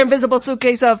you have your invisible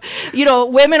suitcase of,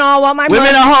 women all want my money.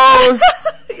 Women are hoes.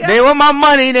 They want my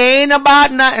money. They ain't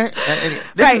about nothing.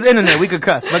 This is internet. We could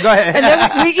cuss, but go ahead. And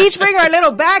then we each bring our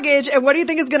little baggage, and what do you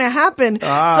think is going to happen?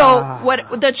 So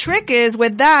what the trick is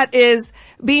with that is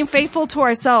being faithful to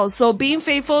ourselves. So being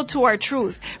faithful to our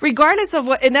truth, regardless of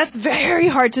what, and that's very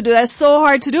hard to do. That's so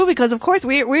hard to do because of course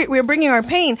we're bringing our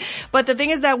pain. But the thing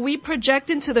is that we project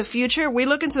into the future. We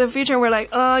look into the future and we're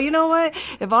like, you know what?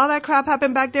 If all that crap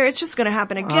happened back there, it's just going to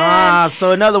happen again.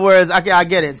 So in other words, I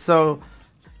get it. So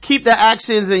keep the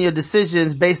actions and your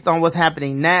decisions based on what's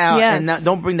happening now, and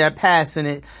don't bring that past in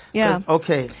it. Yeah.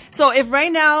 Okay. So if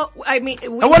right now, and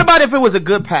what about if it was a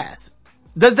good past?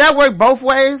 Does that work both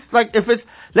ways? Like if it's,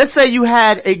 let's say you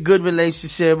had a good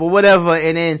relationship or whatever,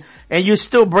 and you're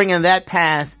still bringing that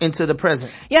past into the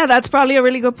present. Yeah, that's probably a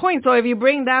really good point. So if you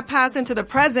bring that past into the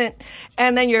present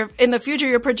and then in the future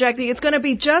you're projecting, it's going to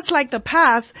be just like the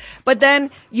past, but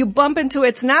then you bump into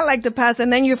it's not like the past,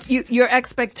 and then your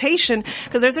expectation,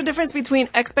 because there's a difference between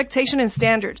expectation and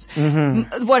standards.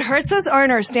 Mm-hmm. What hurts us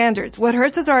aren't our standards. What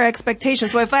hurts us are our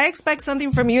expectations. So if I expect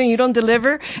something from you and you don't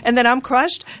deliver and then I'm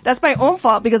crushed, that's my own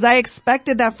fault because I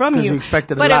expected that from you. You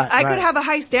expected but a lot, if I could have a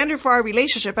high standard for our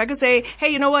relationship, I could say,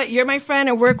 hey, you know what? You're my friend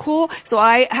and we're cool. So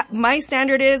my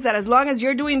standard is that as long as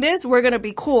you're doing this, we're going to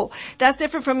be cool. That's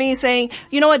different from me saying,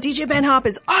 you know what? DJ Ben Hop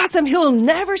is awesome. He'll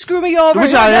never screw me over.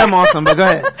 Which I am awesome, but go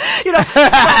ahead. You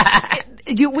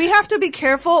know, we have to be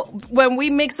careful when we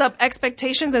mix up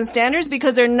expectations and standards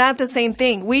because they're not the same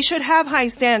thing. We should have high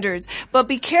standards, but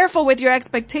be careful with your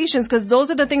expectations because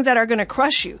those are the things that are going to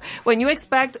crush you. When you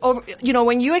expect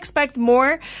when you expect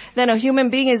more than a human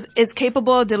being is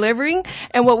capable of delivering,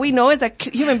 and what we know is that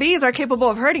human beings are capable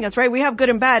of hurting us, right? We have good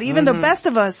and bad. Even the best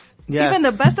of us. Yes. Even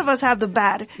the best of us have the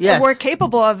bad. Yes. And we're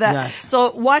capable of that. Yes.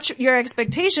 So watch your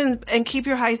expectations and keep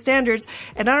your high standards.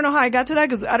 And I don't know how I got to that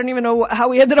because I don't even know how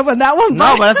we ended up on that one.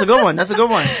 No, but that's a good one. That's a good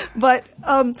one. But,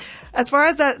 as far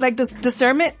as that, like the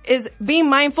discernment is being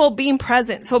mindful, being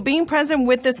present. So being present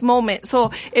with this moment.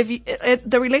 So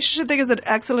the relationship thing is an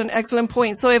excellent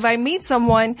point. So if I meet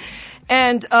someone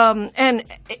and I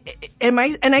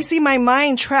see my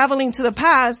mind traveling to the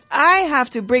past, I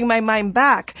have to bring my mind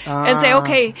back and say,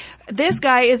 okay, this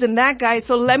guy isn't that guy,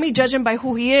 so let me judge him by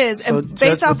who he is. So and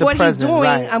based off what he's doing,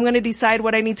 right, I'm going to decide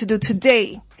what I need to do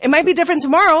today. It might be different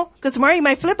tomorrow, because tomorrow he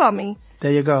might flip on me.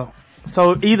 There you go.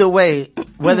 So either way,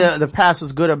 whether the past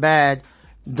was good or bad,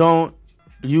 don't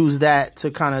use that to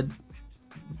kind of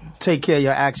take care of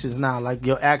your actions now. Like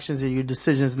your actions and your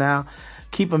decisions now,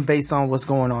 keep them based on what's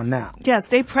going on now. Yeah,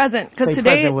 stay present. Because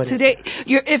today,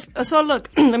 look,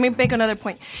 let me make another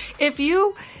point. If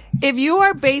you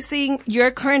are basing your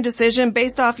current decision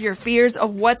based off your fears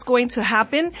of what's going to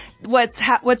happen,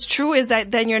 what's true is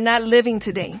that then you're not living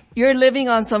today. You're living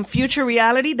on some future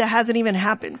reality that hasn't even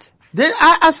happened. Then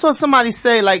I saw somebody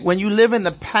say, like, when you live in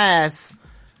the past,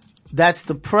 that's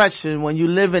depression. When you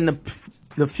live in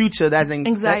the future, that's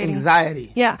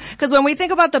anxiety. Yeah. Cause when we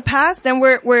think about the past, then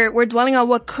we're dwelling on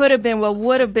what could have been, what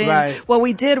would have been, right, what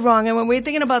we did wrong. And when we're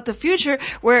thinking about the future,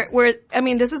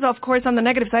 this is of course on the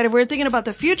negative side. If we're thinking about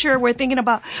the future, we're thinking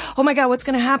about, oh my God, what's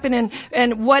going to happen?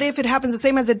 And what if it happens the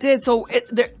same as it did? So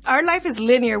our life is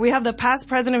linear. We have the past,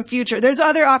 present, and future. There's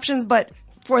other options, but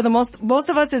for the most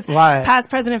of us is right,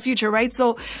 past, present, and future, right?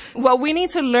 So what we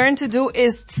need to learn to do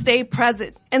is stay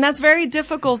present. And that's very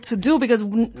difficult to do because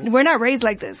we're not raised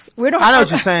like this. I know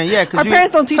what you're saying, yeah. Our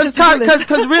parents don't teach us to do this.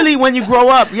 Cause really when you grow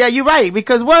up, yeah, you're right.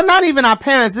 Because, well, not even our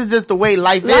parents, it's just the way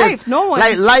life is. No one.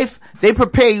 Like life, they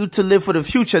prepare you to live for the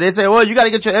future. They say, well, you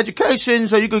gotta get your education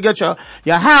so you can get your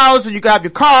house and you can have your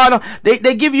car. They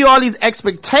give you all these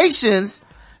expectations.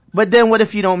 But then what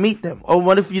if you don't meet them? Or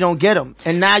what if you don't get them?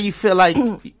 And now you feel like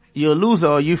you're a loser,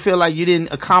 or you feel like you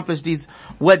didn't accomplish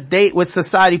what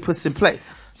society puts in place.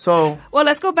 So. Well,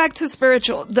 let's go back to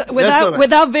spiritual.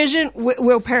 Without vision,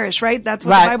 we'll perish, right? That's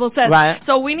what the Bible says. Right.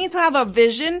 So we need to have a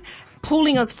vision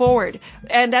pulling us forward.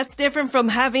 And that's different from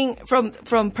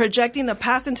from projecting the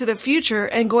past into the future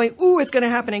and going, ooh, it's going to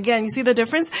happen again. You see the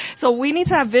difference? So we need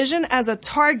to have vision as a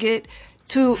target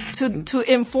to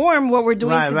inform what we're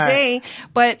doing today, right,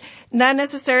 but not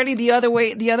necessarily the other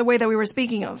way that we were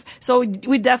speaking of. So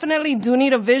we definitely do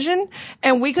need a vision,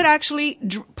 and we could actually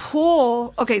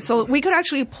pull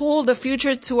the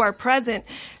future to our present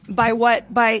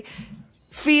by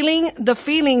feeling the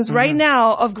feelings right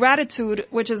now of gratitude,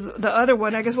 which is the other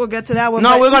one. I guess we'll get to that one.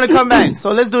 No, we're going to come back.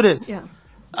 So let's do this. Yeah.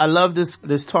 I love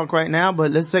this talk right now,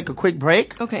 but let's take a quick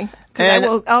break. Okay.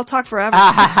 I'll talk forever.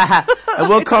 And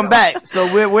we'll come back.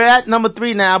 So we're at number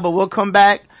 3 now, but we'll come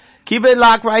back. Keep it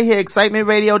locked right here.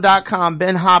 ExcitementRadio.com.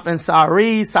 Ben Hop and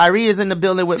Sari. Sari is in the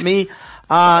building with me.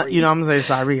 I'm gonna say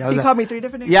Sari. You called me 3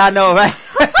 different names? Yeah, I know, right?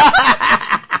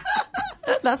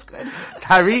 That's good.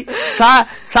 Sorry. You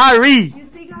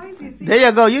see, guys? You see? There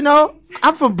you go. You know,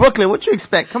 I'm from Brooklyn. What you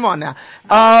expect? Come on now.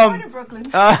 I'm in Brooklyn.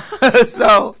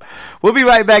 So we'll be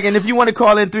right back. And if you want to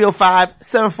call in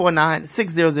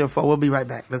 305-749-6004, we'll be right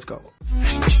back. Let's go.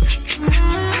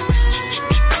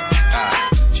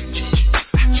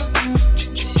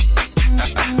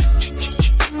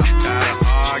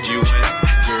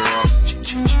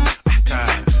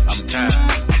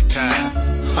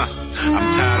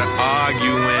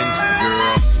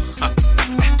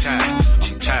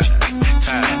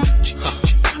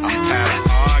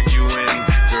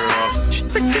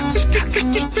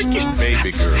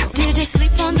 Baby girl. Did you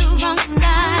sleep on the wrong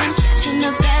side? Catching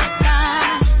a bad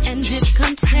vibe, and it's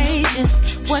contagious.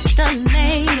 What's the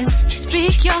latest?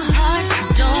 Speak your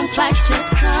heart, don't bite your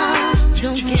tongue.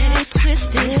 Don't get it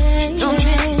twisted, don't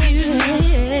misuse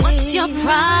it. What's your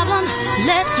problem?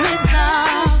 Let's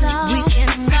resolve. We can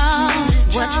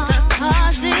solve. What's the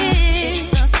cause?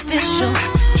 It's official.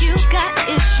 You got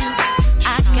issues,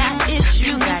 I got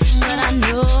issues, but I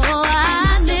know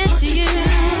I miss you.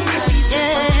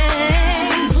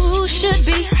 Who should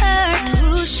be hurt?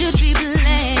 Who should be blamed?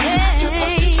 Am I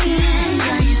supposed to change?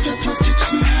 Are you supposed to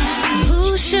change?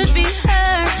 Who should be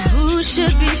hurt? Who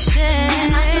should be shamed?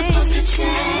 Am I supposed to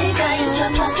change? Are you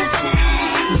supposed to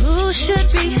change? Who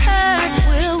should be hurt?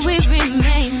 Will we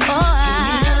remain? Oh, we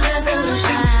need a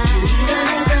resolution. We need a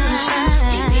resolution.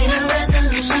 We need a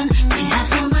resolution. We have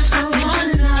so much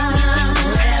confusion.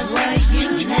 Where were you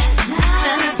last night?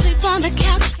 Fell asleep on the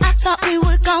couch. I thought we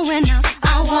were going out.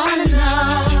 I wanna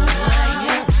know where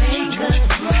your fingers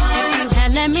were. If you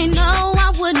had let me know, I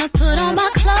wouldn't have put on my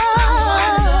clothes.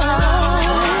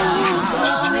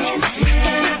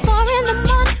 It's 4 in the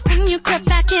morning when you crept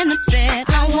back in the bed.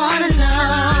 I wanna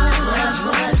know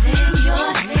what was in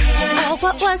your head. Oh,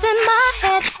 what was in my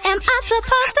head? Am I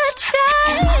supposed to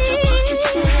change? Am I supposed to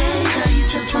change? Are you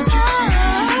supposed to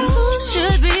change? Who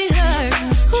should be hurt?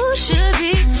 Who should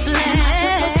be blamed? Am I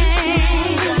supposed to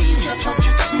change? Are you supposed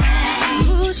to change?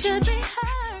 Who should be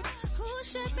hurt? Who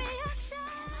should be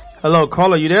ashamed? Hello,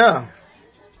 caller, you there?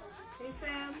 Hey,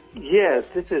 Sam. Yes,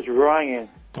 this is Ryan.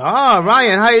 Ah,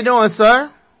 Ryan, how you doing, sir?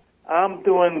 I'm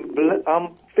feeling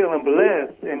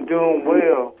blessed and doing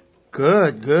well.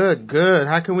 Good.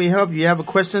 How can we help you? You have a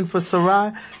question for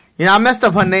Sarai? You know, I messed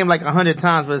up her name like 100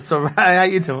 times, but Sarai, how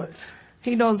you doing?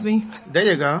 He knows me. There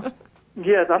you go.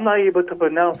 Yes, I'm not able to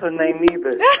pronounce her name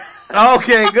either.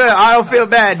 Okay, good. I don't feel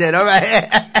bad then,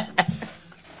 alright.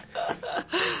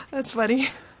 That's funny.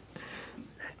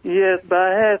 Yes, but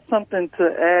I had something to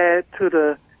add to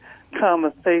the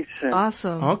conversation.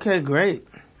 Awesome. Okay, great.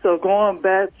 So going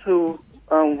back to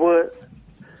what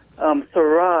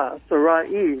Sarai said,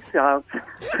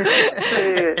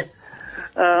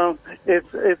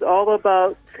 it's all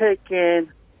about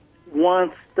taking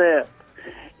one step.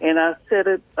 And I said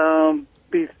it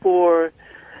before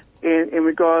in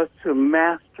regards to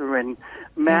mastering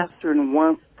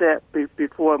one step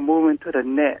before moving to the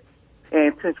next.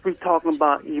 And since we're talking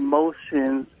about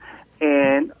emotions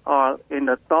and in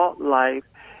the thought life,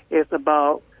 it's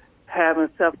about having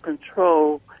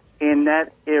self-control in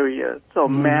that area. So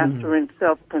mastering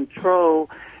self-control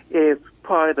is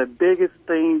probably the biggest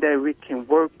thing that we can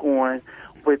work on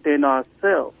within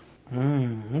ourselves.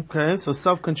 Okay, so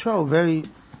self-control, very,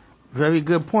 very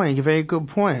good point. Very good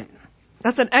point.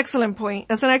 That's an excellent point.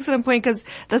 Because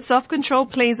the self-control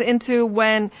plays into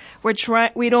when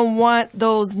we don't want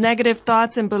those negative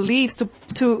thoughts and beliefs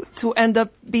to end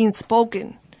up being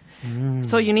spoken.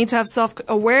 So you need to have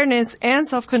self-awareness and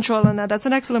self-control on that. That's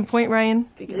an excellent point, Ryan.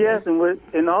 Yes,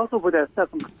 and also with that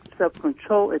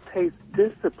self-control, it takes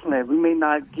discipline. We may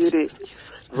not get it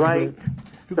right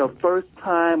the first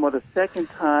time or the second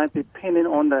time, depending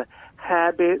on the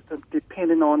habits,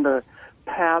 depending on the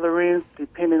patterns,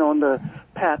 depending on the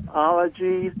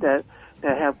pathologies that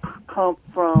have come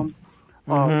from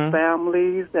our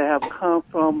families, that have come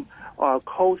from our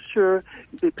culture.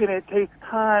 It takes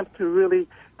time to really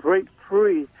break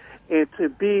free and to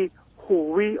be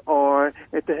who we are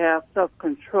and to have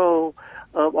self-control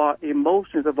of our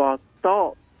emotions, of our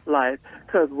thought life.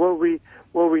 Because what we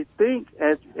think,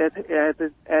 as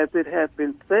it has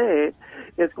been said,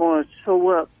 is going to show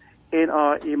up in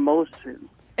our emotions.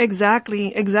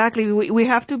 Exactly. We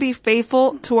have to be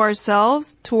faithful to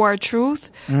ourselves, to our truth,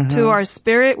 to our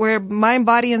spirit. We're mind,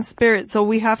 body, and spirit. So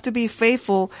we have to be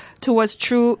faithful to what's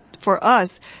true for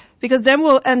us, because then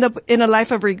we'll end up in a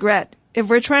life of regret. If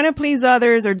we're trying to please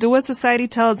others or do what society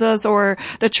tells us or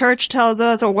the church tells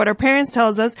us or what our parents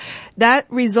tells us, that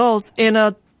results in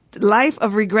a life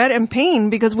of regret and pain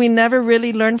because we never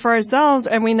really learned for ourselves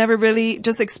and we never really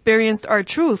just experienced our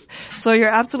truth. So you're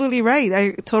absolutely right.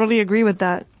 I totally agree with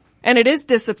that. And it is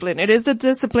discipline. It is the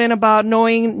discipline about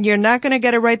knowing you're not going to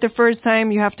get it right the first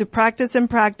time. You have to practice and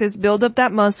practice, build up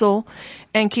that muscle,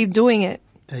 and keep doing it.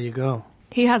 There you go.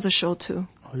 He has a show too.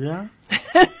 Oh, yeah?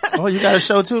 Oh, you got a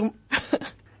show too?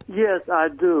 Yes, I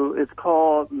do. It's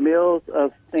called Mills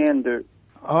of Standard.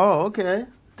 Oh, okay.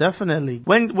 Definitely.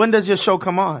 When does your show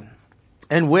come on?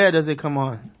 And where does it come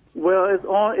on? Well,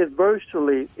 it's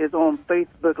virtually. It's on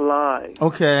Facebook Live.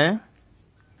 Okay.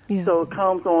 Yeah. So it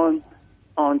comes on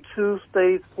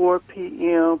Tuesdays, 4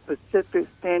 p.m. Pacific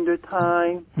Standard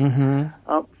Time,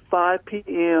 5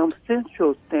 p.m.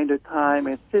 Central Standard Time,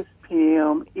 and 6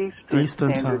 p.m. Eastern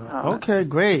Standard Time. Okay,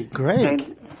 great.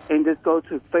 And just go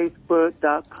to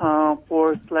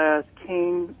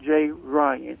facebook.com/King J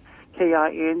Ryan,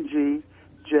 KING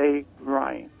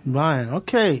Ryan. Ryan,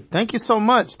 okay. Thank you so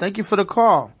much. Thank you for the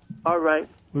call. All right.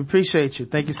 We appreciate you.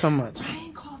 Thank you so much.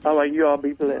 All right, you all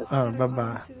be blessed. All right,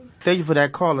 bye-bye. Thank you for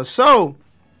that caller. So,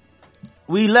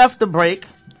 we left the break.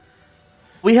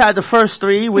 We had the first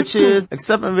three, which is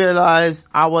accept and realize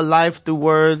our life through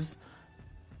words.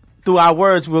 Through our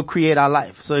words, we'll create our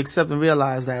life. So accept and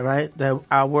realize that, right? That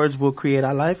our words will create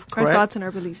our life, correct? Our thoughts and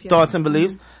our beliefs, yeah. Thoughts and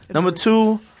beliefs. Number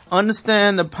 2,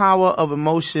 understand the power of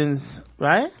emotions,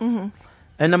 right? Mm-hmm.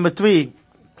 And number 3,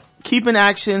 keeping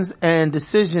actions and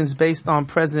decisions based on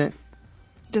present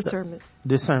discernment.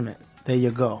 There you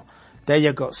go.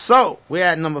 So, we're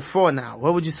at number 4 now.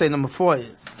 What would you say number 4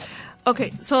 is?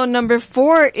 Okay, so number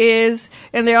 4 is,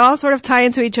 and they all sort of tie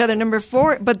into each other. Number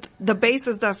 4, but the base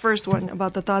is the first one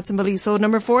about the thoughts and beliefs. So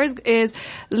number 4 is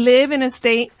live in a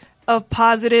state of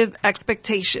positive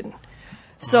expectation.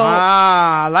 So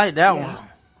I like that one.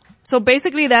 So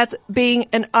basically that's being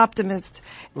an optimist.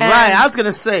 Right, I was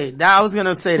gonna say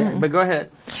that, but go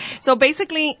ahead. So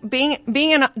basically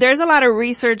there's a lot of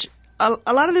research. A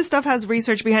lot of this stuff has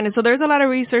research behind it. So there's a lot of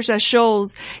research that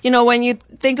shows, when you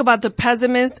think about the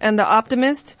pessimist and the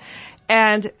optimist,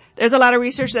 and there's a lot of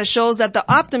research that shows that the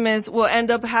optimist will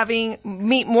end up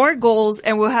meet more goals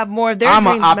and will have more of their dreams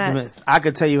met. I'm an optimist. I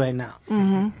could tell you right now.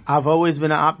 Mm-hmm. I've always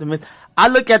been an optimist. I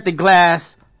look at the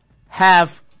glass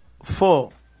half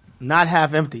full, not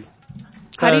half empty.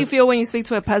 How do you feel when you speak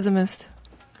to a pessimist?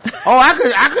 Oh, I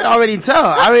could already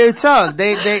tell.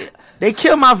 They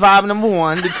kill my vibe, number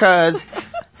 1, because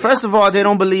first of all, they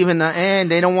don't believe in nothing.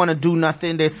 They don't want to do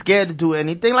nothing. They're scared to do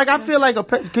anything. Like, I feel like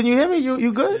can you hear me?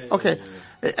 You good? Okay.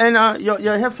 And,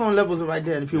 your headphone levels are right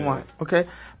there if you want. Okay.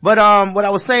 But, what I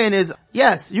was saying is,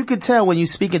 yes, you could tell when you're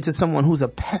speaking to someone who's a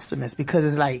pessimist because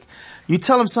it's like, you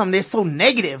tell them something, they're so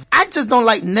negative. I just don't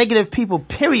like negative people,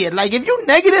 period. Like, if you're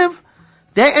negative,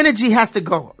 their energy has to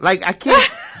go. Like, I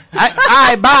can't.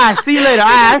 Alright, bye. See you later.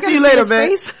 Alright, I'll see you later,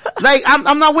 man. Like,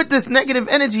 I'm not with this negative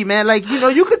energy, man. Like,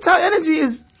 you could tell energy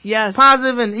is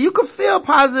positive, and you can feel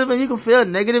positive and you can feel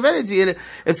negative energy. And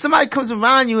if somebody comes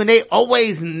around you and they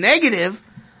always negative,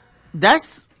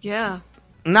 that's, nah,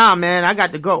 man, I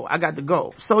got to go.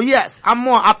 So yes, I'm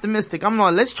more optimistic.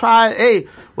 Let's try it. Hey,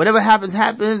 whatever happens.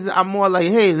 I'm more like,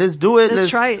 hey, let's do it. Let's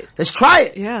try it. Let's try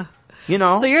it. Yeah.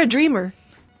 So you're a dreamer.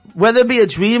 Whether it be a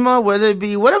dreamer, whether it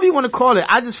be whatever you want to call it,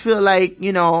 I just feel like,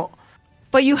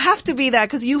 But you have to be that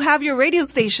because you have your radio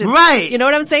station. Right. You know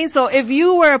what I'm saying? So if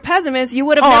you were a pessimist, you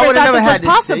would have never thought this was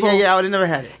possible. Yeah, I would have never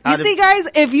had it. You see, guys,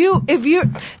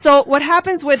 so what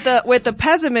happens with the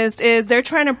pessimist is they're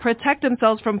trying to protect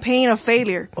themselves from pain of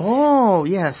failure. Oh,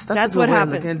 yes. That's what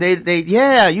happens.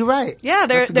 You're right. Yeah,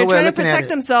 they're trying to protect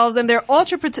themselves and they're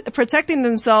ultra protecting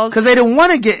themselves. Because they don't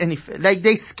want to get any,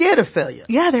 they scared of failure.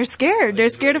 Yeah, they're scared. They're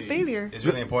scared of failure. It's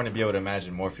really important to be able to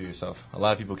imagine more for yourself. A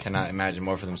lot of people cannot imagine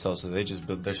more for themselves, so they're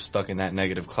stuck in that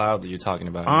negative cloud that you're talking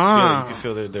about. You can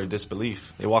feel their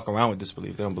disbelief. They walk around with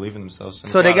disbelief. They don't believe in themselves.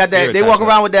 So they got that. They walk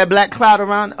around with that black cloud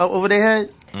around over their head.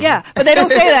 Mm-hmm. Yeah, but they don't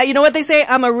say that. You know what they say?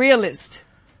 I'm a realist.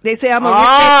 They say I'm a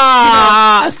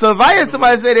realist. So if I hear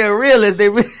somebody say they're a realist,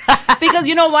 because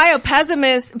you know why?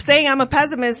 Saying I'm a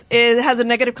pessimist has a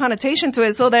negative connotation to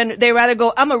it. So then they rather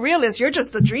go, I'm a realist. You're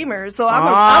just a dreamer. So I'm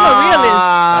a realist.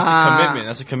 That's a commitment.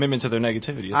 That's a commitment to their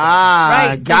negativity.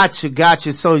 Right. Got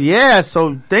you. So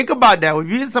think about that. When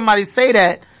you hear somebody say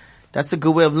that, that's a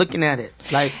good way of looking at it.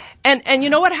 Like, and you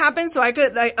know what happens? So I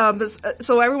could,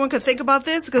 so everyone could think about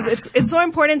this because it's so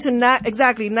important to not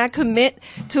commit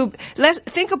to,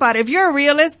 think about it. If you're a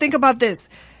realist, think about this.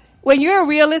 When you're a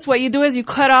realist, what you do is you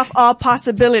cut off all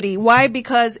possibility. Why?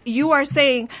 Because you are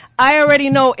saying, I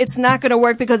already know it's not going to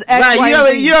work because X, Y,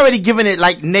 and Z. You're already giving it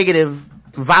like negative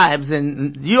vibes,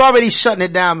 and you already shutting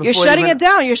it down. You're shutting it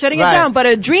down. You're shutting Right. it down. But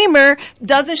a dreamer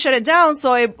doesn't shut it down.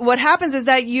 So what happens is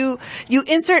that you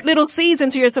insert little seeds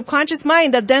into your subconscious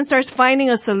mind that then starts finding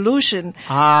a solution.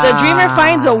 The dreamer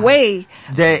finds a way.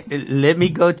 Let me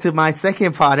go to my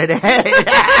second part of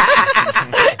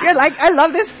that. You're like, I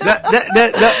love this.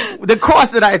 the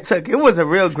course that I took, it was a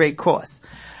real great course.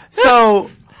 So,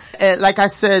 like I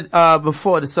said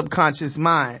before, the subconscious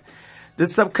mind. The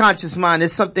subconscious mind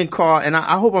is something called, and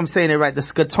I hope I'm saying it right, the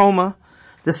scotoma.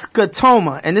 The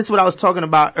scotoma, and this is what I was talking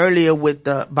about earlier with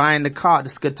buying the car, the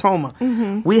scotoma.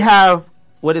 Mm-hmm. We have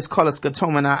what is called a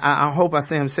scotoma, and I hope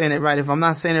I'm saying it right. If I'm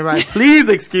not saying it right, please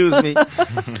excuse me.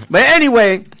 But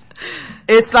anyway,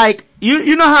 it's like,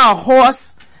 you know how a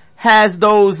horse has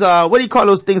those, what do you call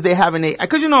those things they have in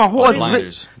cause you know a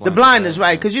horse, the blinders,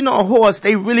 right? Cause you know a horse,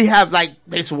 they really have like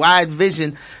this wide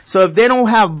vision. So if they don't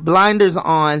have blinders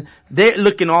on, they're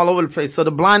looking all over the place. So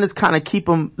the blinders kind of keep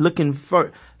them looking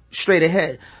straight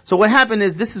ahead. So what happened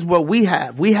is, this is what we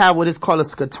have. We have what is called a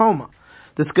scotoma.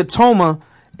 The scotoma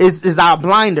is our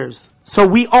blinders. So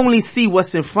we only see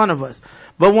what's in front of us.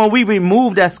 But when we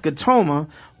remove that scotoma,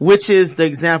 which is the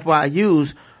example I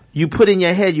use, you put in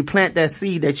your head, you plant that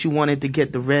seed that you wanted to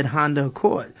get the red Honda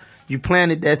Accord. You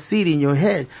planted that seed in your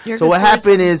head. So what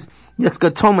happened is, your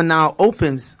scotoma now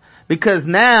opens, because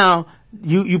now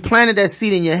you planted that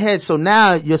seed in your head. So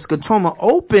now your scotoma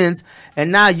opens, and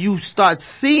now you start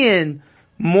seeing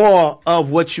more of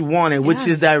what you wanted, which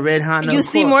is that red Honda Accord. You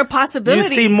see more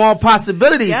possibilities. You see more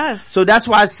possibilities. Yes. So that's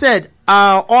why I said,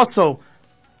 also,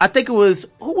 I think it was,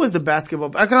 who was the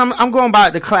basketball? I'm going by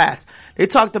the class. They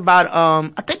talked about,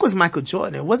 I think it was Michael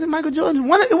Jordan. Was it Michael Jordan?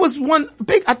 It was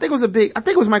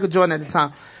Michael Jordan at the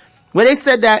time. Where they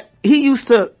said that he used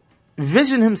to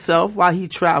vision himself while he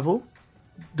traveled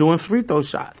doing free throw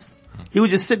shots. He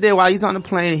would just sit there while he's on the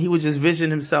plane, and he would just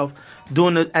vision himself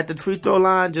doing at the free throw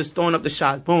line, just throwing up the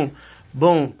shot. Boom,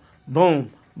 boom,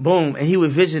 boom, boom. And he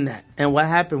would vision that. And what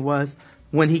happened was,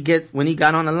 when he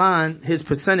got on the line, his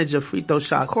percentage of free throw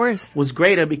shots was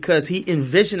greater, because he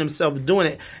envisioned himself doing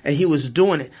it, and he was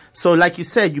doing it. So like you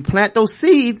said, you plant those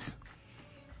seeds,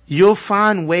 you'll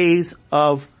find ways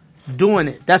of doing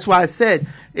it. That's why I said,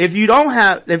 if you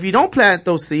don't plant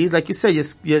those seeds, like you said,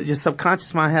 your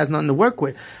subconscious mind has nothing to work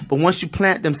with. But once you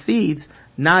plant them seeds,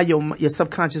 now your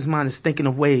subconscious mind is thinking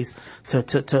of ways to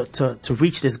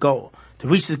reach this goal, to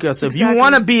reach this goal. So if you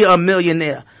want to be a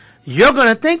millionaire, you're going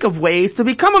to think of ways to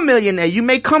become a millionaire. You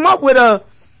may come up with a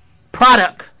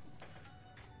product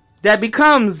that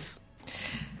becomes,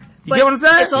 you get what I'm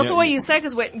saying? It's also what you said,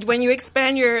 because when you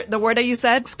expand the word that you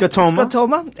said,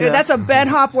 scotoma. Yeah. That's a Ben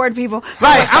Hop word, people.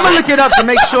 Right. I'm going to look it up to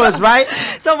make sure it's right.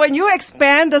 So when you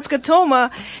expand the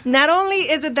scotoma, not only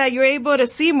is it that you're able to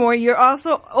see more, you're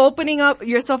also opening up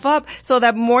yourself up so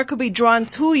that more could be drawn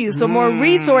to you. So more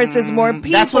resources, more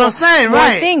people. That's what I'm saying, more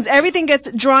right. things. Everything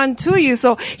gets drawn to you.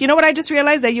 So you know what I just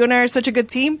realized? That you and I are such a good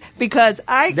team, because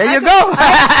I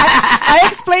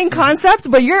explain concepts,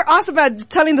 but you're awesome at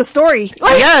telling the story.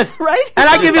 Yes. Right? And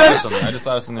I give you I just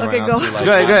thought of something Okay, right go. now too. Like,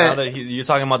 Go ahead. now that you're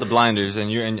talking about the blinders,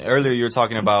 and earlier you were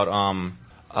talking about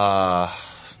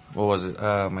what was it?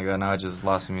 Oh my god, now I just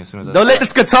lost me as soon as I... Don't let the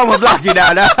scotoma block you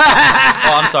down. Oh,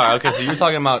 I'm sorry. Okay, so you're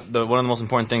talking about one of the most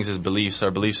important things is beliefs,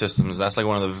 or belief systems. That's like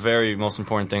one of the very most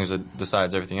important things that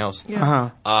decides everything else. Yeah.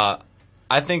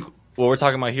 I think what we're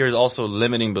talking about here is also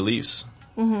limiting beliefs.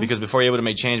 Mm-hmm. Because before you're able to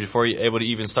make change, before you're able to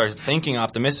even start thinking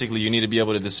optimistically, you need to be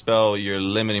able to dispel your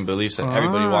limiting beliefs that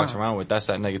everybody walks around with. That's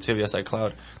that negativity. That's that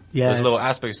cloud. Yes. There's little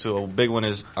aspects to it. A big one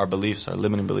is our beliefs, our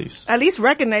limiting beliefs. At least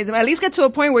recognize them. At least get to a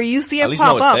point where you see it pop up. At least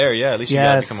know it's there, yeah. At least you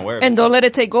gotta become aware of it. And don't let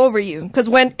it take over you. Because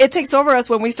when it takes over us,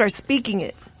 when we start speaking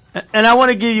it. And I want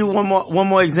to give you one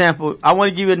more example. I want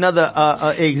to give you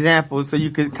another example so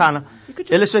you could kind of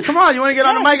illustrate. Come on, you want to get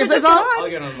on the mic and say something? I'll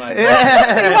get on the mic.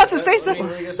 Yeah. He wants to say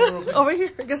something. Over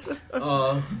here, I guess.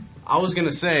 I was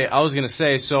gonna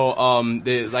say, so,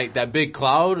 like that big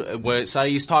cloud, what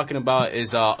Sadi's talking about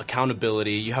is,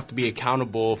 accountability. You have to be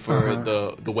accountable for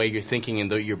the way you're thinking and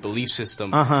your belief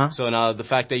system. So now the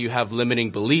fact that you have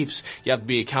limiting beliefs, you have to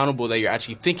be accountable that you're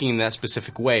actually thinking in that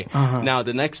specific way. Now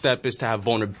the next step is to have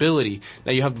vulnerability.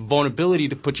 Now you have the vulnerability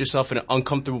to put yourself in an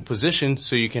uncomfortable position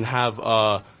so you can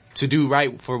have, to do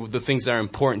right for the things that are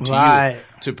important to you,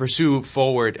 to pursue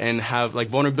forward, and have, like,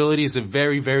 vulnerability is a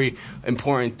very, very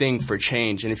important thing for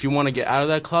change. And if you want to get out of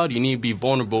that cloud, you need to be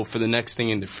vulnerable for the next thing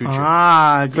in the future.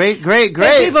 Great. Hey,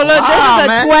 people, look,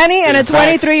 this is a 20 and a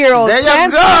 23-year-old. There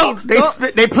you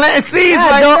go. They plant seeds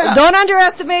Don't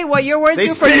underestimate what your words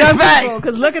do for young people,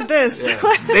 because look at this.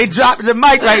 They dropped the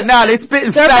mic right now. They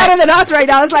spitting They're facts. better than us right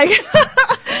now. It's like...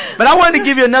 But I wanted to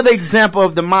give you another example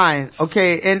of the mind,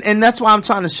 okay? And that's why I'm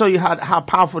trying to show you how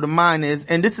powerful the mind is.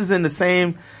 And this is in the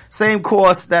same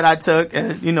course that I took.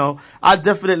 And, you know, I'll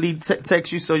definitely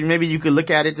text you so maybe you could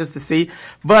look at it just to see.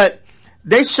 But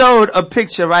they showed a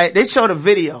picture, right? They showed a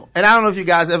video. And I don't know if you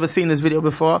guys ever seen this video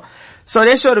before. So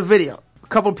they showed a video. A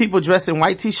couple people dressed in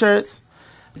white t-shirts.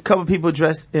 A couple people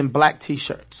dressed in black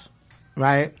t-shirts.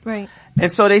 Right? Right.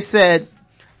 And so they said,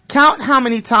 count how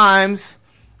many times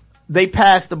they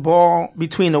passed the ball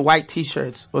between the white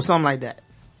t-shirts or something like that.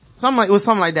 It was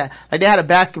something like that. Like they had a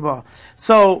basketball.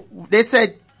 So they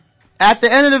said, at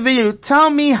the end of the video, tell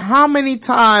me how many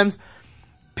times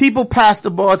people passed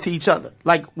the ball to each other,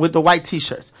 like with the white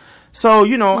t-shirts. So,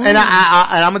 you know, and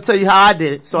I'm gonna tell you how I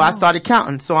did it. So I started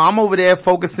counting. So I'm over there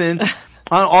focusing on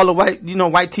all the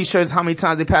white t-shirts, how many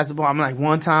times they passed the ball. I'm like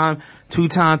 1 time, 2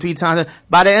 times, 3 times.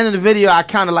 By the end of the video, I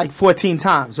counted like 14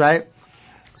 times, right?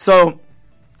 So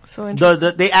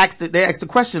they asked the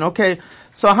question, okay,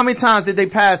 so how many times did they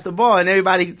pass the ball? And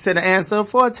everybody said the answer,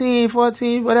 14,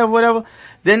 whatever.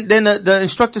 Then the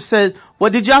instructor said, well,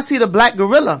 did y'all see the black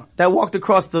gorilla that walked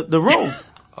across the room?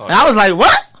 And I was like,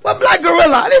 what? What black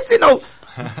gorilla? I didn't see no,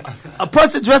 a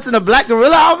person dressed in a black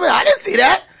gorilla outfit. I didn't see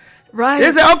that. Right.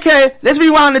 They said, okay, let's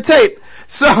rewind the tape.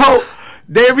 So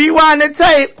they rewind the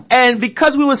tape, and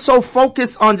because we were so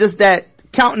focused on just that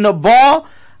counting the ball,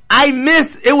 I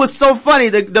missed. It was so funny.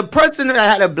 The person that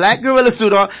had a black gorilla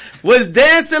suit on was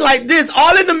dancing like this,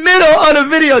 all in the middle of the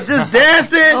video, just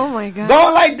dancing. Oh my God.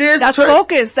 Going like this. That's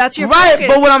focus. That's your right, focus.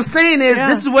 but what I'm saying is,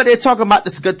 this is what they're talking about,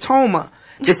 the scotoma.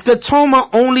 The scotoma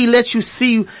only lets you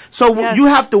see, so you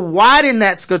have to widen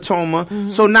that scotoma,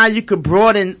 so now you could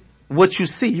broaden what you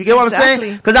see. You get what I'm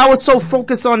saying? Because I was so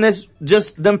focused on this,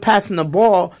 just them passing the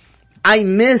ball, I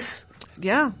miss.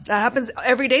 Yeah, that happens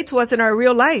every day to us in our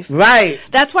real life. Right.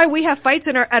 That's why we have fights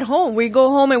at home. We go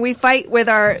home and we fight with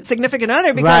our significant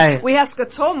other because we have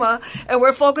scotoma and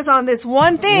we're focused on this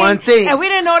one thing. And we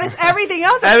didn't notice everything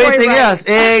else.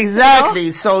 Exactly. You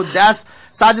know?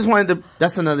 So I just wanted to,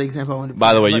 that's another example I wanted to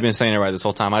By the way, you've been saying it right this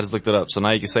whole time. I just looked it up, so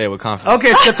now you can say it with confidence.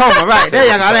 Okay, scotoma, right. There you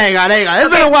go. It's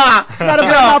been a while. Not a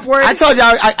top word. I told you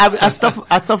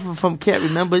I suffer from can't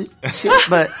remember shit,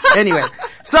 but anyway.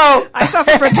 So. I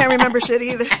suffer from can't remember shit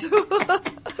either too.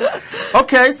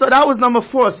 Okay, so that was number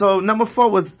 4. So number 4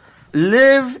 was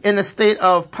live in a state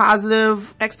of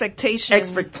positive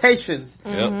expectations.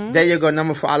 Yep. There you go,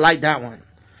 number 4. I like that one.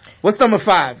 What's number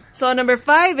 5? So number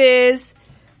 5 is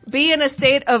be in a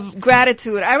state of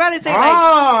gratitude. I rather say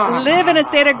like live in a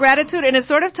state of gratitude, and it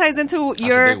sort of ties into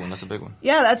That's a big one.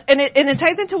 Yeah, and it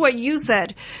ties into what you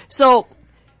said. So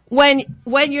when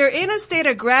you're in a state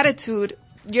of gratitude,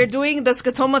 you're doing the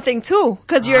scotoma thing too,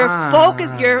 because you're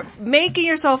focused. You're making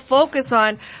yourself focus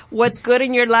on what's good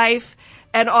in your life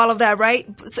and all of that, right?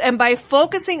 And by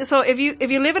focusing, so if you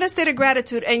live in a state of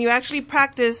gratitude and you actually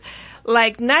practice,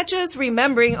 like, not just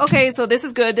remembering, okay, so this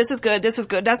is good, this is good, this is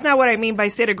good. That's not what I mean by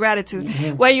state of gratitude.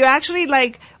 Mm-hmm. When you're actually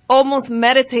like almost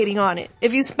meditating on it.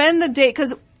 If you spend the day,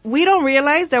 cause we don't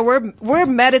realize that we're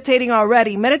meditating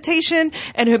already. Meditation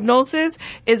and hypnosis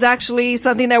is actually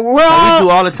something that we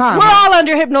do all the time. We're all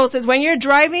under hypnosis. When you're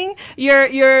driving, you're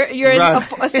in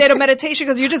a state of meditation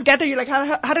because you just get there. You're like,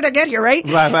 how did I get here? Right?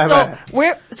 Right.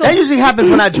 That usually happens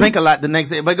when I drink a lot the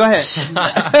next day, but go ahead.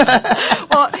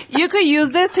 Well, you could use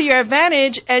this to your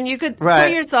advantage and you could put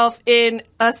yourself in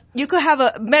you could have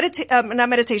a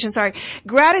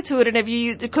gratitude. And if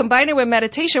you combine it with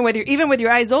meditation, even with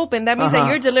your eyes open, that means that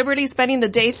you're deliberately spending the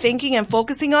day thinking and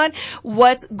focusing on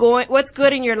what's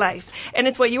good in your life. And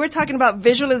it's what you were talking about,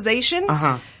 visualization.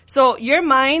 So your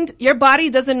body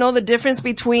doesn't know the difference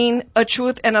between a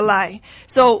truth and a lie.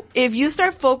 So if you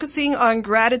start focusing on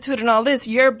gratitude and all this,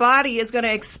 your body is going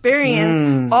to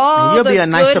experience all the good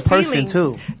feelings. You'll be a nicer person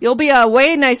too. You'll be a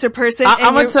way nicer person.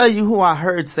 I'm going to tell you who I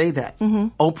heard say that.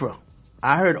 Oprah.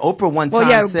 I heard Oprah one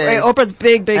time say. Oprah's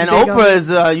big. And Oprah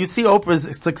is, you see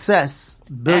Oprah's success.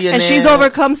 Billionaire. And she's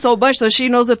overcome so much, so she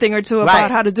knows a thing or two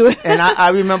about how to do it. And I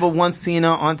remember once seeing her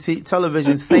on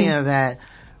television saying that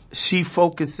she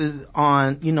focuses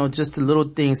on, just the little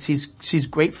things. She's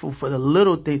grateful for the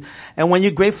little things. And when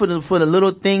you're grateful for the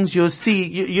little things, you'll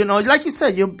see, like you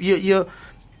said,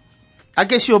 I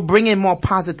guess you'll bring in more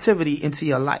positivity into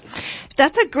your life.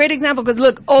 That's a great example because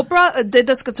look, Oprah did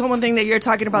the scotoma thing that you're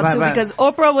talking about too because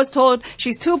Oprah was told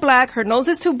she's too black, her nose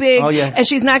is too big, and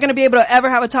she's not going to be able to ever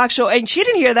have a talk show. And she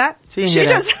didn't hear that. She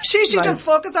just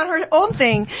focused on her own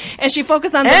thing and she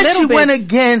focused on the little bit. And she went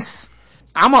against,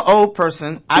 I'm an old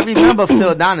person. I remember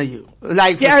Phil Donahue.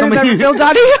 Like for some of you, Phil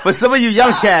Donahue. For some of you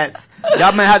young cats,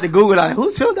 Y'all might have to Google that.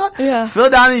 Who's Phil Donahue? Yeah. Phil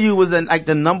Donahue was like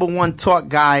the number one talk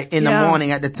guy in the Yeah.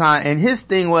 morning at the time. And his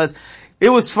thing was, it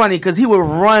was funny because he would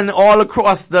run all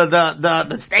across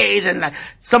the stage, and like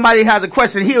somebody has a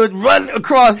question, he would run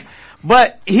across.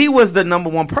 But he was the number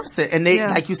one person. And they,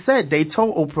 like you said, they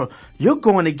told Oprah, you're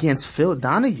going against Phil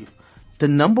Donahue, the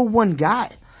number one guy.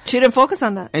 She didn't focus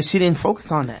on that. And she didn't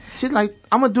focus on that. She's like,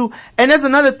 I'm gonna do, and there's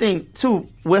another thing too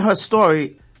with her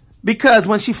story, because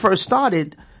when she first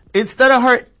started, instead of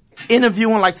her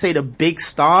interviewing like say the big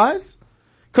stars,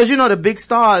 cause you know the big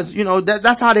stars, you know,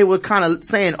 that's how they were kind of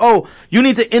saying, oh, you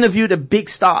need to interview the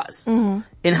big stars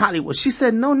in Hollywood. She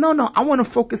said, no, I want to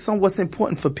focus on what's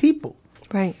important for people.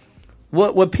 Right.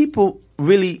 What people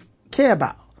really care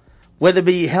about, whether it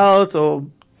be health or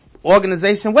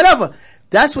organization, whatever.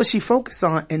 That's what she focused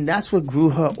on, and that's what grew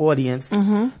her audience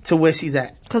to where she's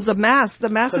at. Cause the masses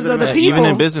of the Yeah, people. even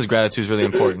in business, gratitude is really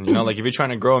important. You know, like if you're trying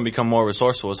to grow and become more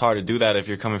resourceful, it's hard to do that if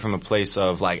you're coming from a place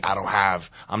of like,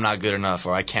 I'm not good enough,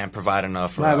 or I can't provide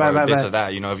enough, or, or this or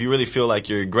that. You know, if you really feel like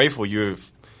you're grateful,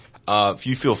 if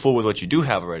you feel full with what you do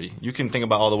have already, you can think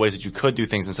about all the ways that you could do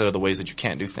things instead of the ways that you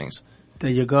can't do things. There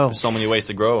you go. There's so many ways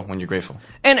to grow when you're grateful.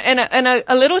 And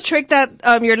a little trick that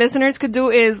your listeners could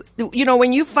do is, you know,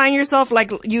 when you find yourself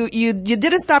like you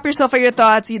didn't stop yourself at your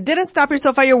thoughts, you didn't stop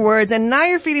yourself at your words, and now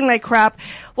you're feeling like crap.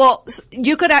 Well,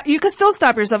 you could still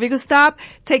stop yourself. You could stop,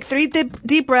 take 3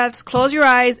 deep breaths, close your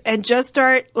eyes, and just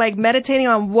start like meditating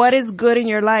on what is good in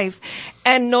your life.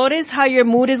 And notice how your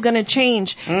mood is going to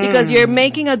change because you're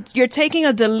taking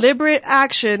a deliberate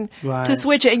action to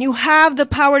switch it, and you have the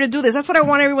power to do this. That's what I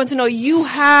want everyone to know. You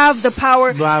have the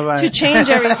power to change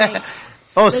everything.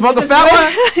 Oh, smoke a fat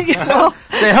one? You know?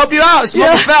 They help you out.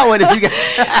 Smoke a fat one if you get.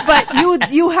 But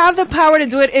you have the power to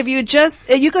do it if you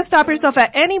you can stop yourself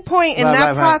at any point in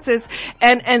that process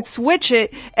and switch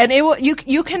it, and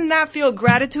you cannot feel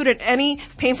gratitude and any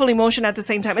painful emotion at the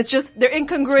same time. It's just, they're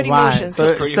incongruent emotions. So,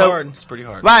 it's pretty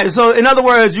hard. Right. So in other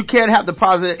words, you can't have the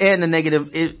positive and the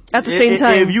negative at the same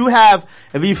time.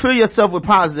 If you fill yourself with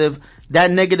positive, that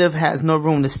negative has no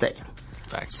room to stay.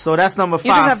 Facts. So that's number 5.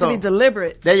 You just have to be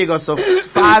deliberate. There you go. So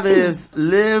 5 is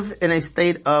live in a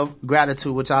state of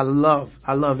gratitude, which I love.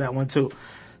 I love that one too.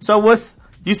 So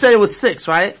you said it was 6,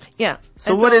 right? Yeah.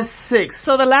 So what is 6?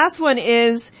 So the last one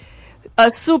is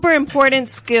a super important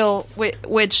skill,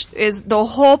 which is the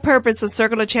whole purpose of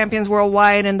Circle of Champions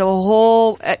Worldwide, and the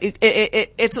whole, this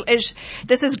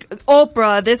is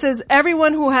Oprah, this is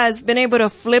everyone who has been able to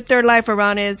flip their life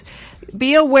around, is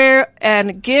be aware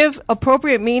and give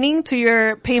appropriate meaning to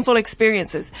your painful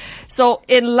experiences. So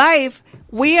in life,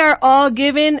 we are all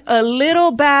given a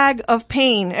little bag of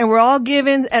pain, and we're all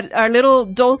given our little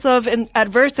dose of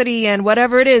adversity and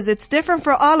whatever it is. It's different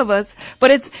for all of us, but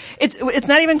it's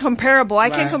not even comparable. I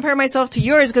can't compare myself to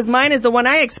yours because mine is the one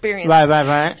I experienced.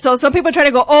 Right. So some people try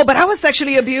to go, oh, but I was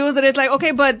sexually abused, and it's like,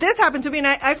 okay, but this happened to me, and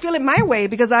I feel it my way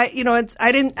because I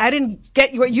didn't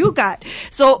get what you got.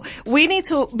 So we need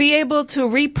to be able to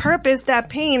repurpose that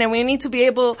pain, and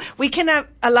we cannot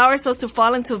allow ourselves to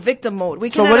fall into victim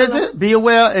mode. So what is it? Be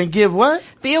aware and give what?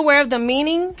 Be aware of the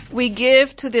meaning we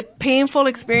give to the painful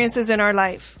experiences in our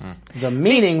life. The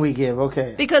meaning we give,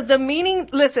 okay. Because the meaning,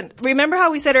 listen, remember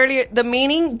how we said earlier, the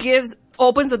meaning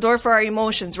opens the door for our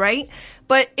emotions, right?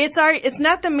 But it's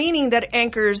not the meaning that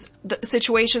anchors the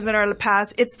situations in our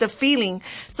past, it's the feeling.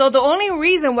 So the only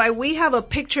reason why we have a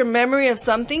picture memory of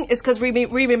something is because we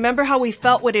remember how we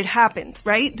felt when it happened,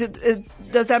 right?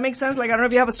 Does that make sense? Like, I don't know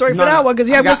if you have a story for that one, because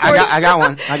you have no stories. I got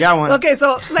one. Okay,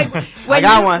 so like, I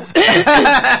got one.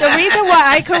 The reason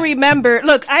why I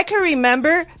can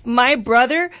remember my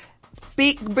brother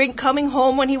coming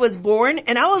home when he was born,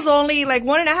 and I was only like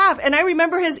 1.5, and I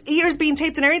remember his ears being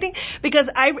taped and everything because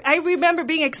I remember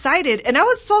being excited, and I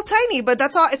was so tiny, but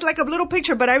that's all. It's like a little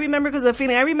picture, but I remember because of the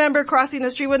feeling. I remember crossing the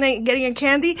street when they getting a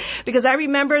candy because I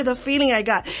remember the feeling I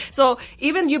got. So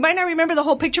even you might not remember the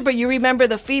whole picture, but you remember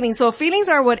the feeling. So feelings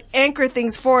are what anchor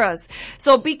things for us.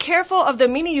 So be careful of the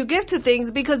meaning you give to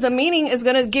things, because the meaning is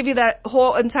going to give you that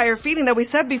whole entire feeling that we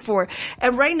said before.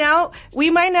 And right now, we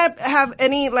might not have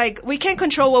any, like, we can't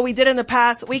control what we did in the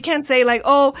past. We can't say like,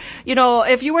 oh, you know,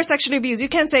 if you were sexually abused, you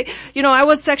can't say, you know, I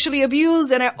was sexually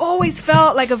abused and I always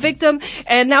felt like a victim,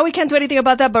 and now we can't do anything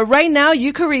about that. But right now,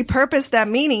 you could repurpose that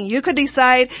meaning. You could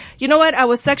decide, you know what, I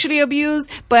was sexually abused,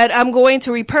 but I'm going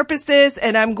to repurpose this,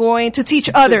 and I'm going to teach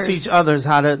others. Teach others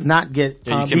how to not get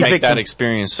you can make victims. That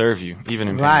experience serve you, even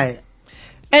in pain. Right.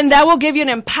 And that will give you an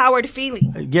empowered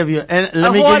feeling. Let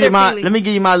me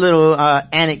give you my little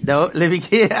anecdote. Let me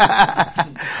give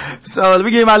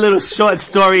you my little short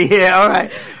story here. All right.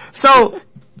 So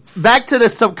back to the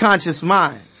subconscious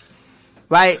mind.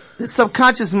 right? The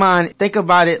subconscious mind, think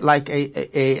about it like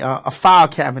a file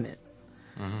cabinet.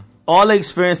 All the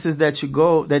experiences that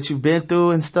you've been through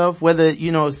and stuff, whether,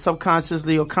 you know,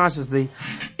 subconsciously or consciously,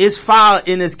 is filed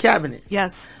in this cabinet.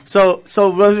 Yes. So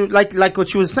like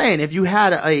what you were saying, if you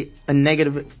had a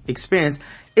negative experience,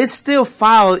 it's still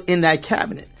filed in that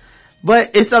cabinet.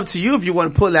 But it's up to you if you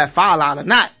want to pull that file out or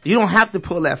not. You don't have to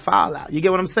pull that file out. You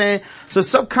get what I'm saying? So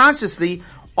subconsciously,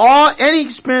 any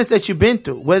experience that you've been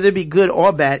through, whether it be good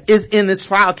or bad, is in this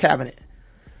file cabinet.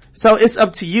 So it's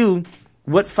up to you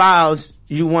what files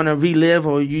you want to relive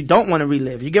or you don't want to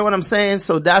relive. You get what I'm saying?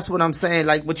 So that's what I'm saying.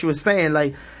 Like what you were saying,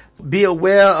 like be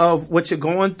aware of what you're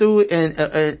going through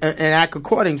and act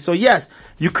according. So yes,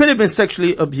 you could have been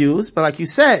sexually abused, but like you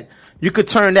said, you could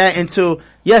turn that into,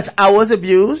 yes, I was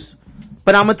abused,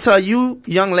 but I'm going to tell you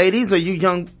young ladies or you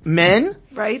young men,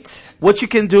 right, what you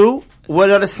can do,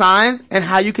 what are the signs, and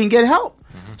how you can get help.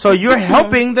 So you're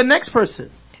helping the next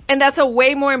person. And that's a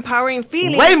way more empowering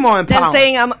feeling. Way more empowering. Than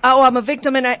saying, I'm a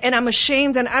victim and I'm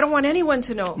ashamed and I don't want anyone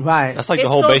to know. Right. That's like the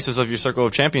whole basis of your circle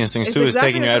of champions things too, is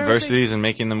exactly taking your adversities and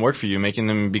making them work for you, making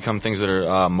them become things that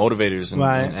are motivators.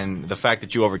 And the fact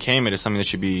that you overcame it is something that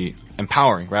should be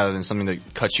empowering rather than something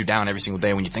that cuts you down every single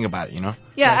day when you think about it, you know?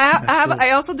 Yeah,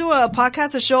 I also do a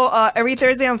podcast, a show every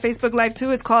Thursday on Facebook Live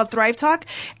too. It's called Thrive Talk,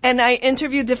 and I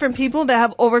interview different people that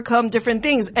have overcome different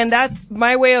things, and that's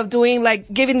my way of doing,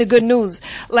 like, giving the good news.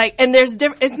 Like, and there's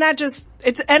it's not just,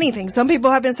 it's anything. Some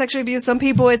people have been sexually abused. Some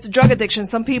people it's drug addiction.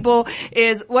 Some people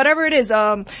is whatever it is.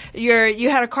 You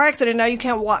had a car accident, now you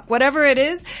can't walk. Whatever it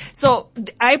is. So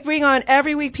I bring on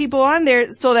every week people on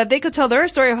there so that they could tell their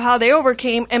story of how they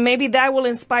overcame, and maybe that will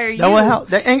inspire you. That will help.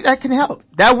 That can help.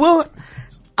 That will.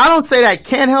 I don't say that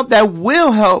can help. That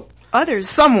will help others.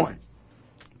 Someone.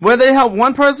 Whether it help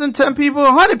one person, 10 people,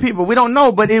 100 people, we don't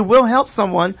know, but it will help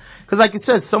someone. Cause like you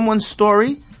said, someone's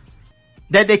story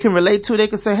that they can relate to, they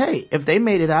can say, hey, if they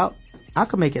made it out, I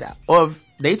could make it out. Or if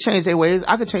they change their ways,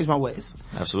 I could change my ways.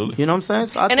 Absolutely. You know what I'm saying?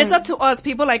 So it's up to us,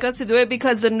 people like us, to do it,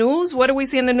 because the news, what do we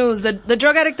see in the news? The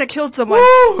drug addict that killed someone.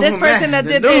 Woo, this person that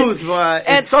did news, this. Boy,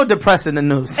 it's so depressing, the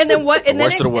news. And then what? And the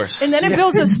worst of the worst. And then it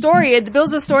builds a story. It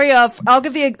builds a story of, I'll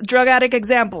give you a drug addict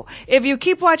example. If you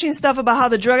keep watching stuff about how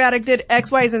the drug addict did X,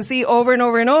 Y, and Z over and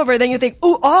over and over, then you think,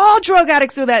 ooh, all drug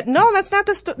addicts do that. No, that's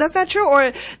not true.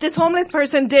 Or this homeless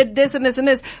person did this and this and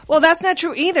this. Well, that's not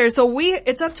true either. So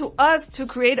it's up to us to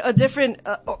create a different,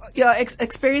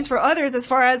 experience for others as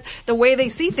far as the way they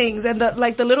see things and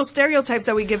the little stereotypes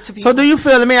that we give to people. So do you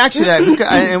feel, let me ask you that, because,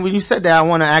 and when you said that, I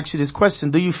want to ask you this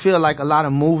question. Do you feel like a lot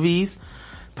of movies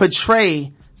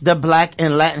portray the Black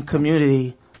and Latin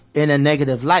community in a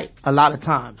negative light a lot of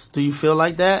times? Do you feel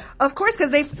like that? Of course,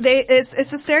 because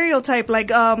it's a stereotype.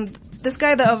 Like, this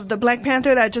guy, the Black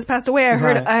Panther that just passed away, I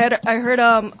heard a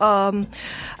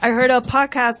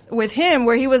podcast with him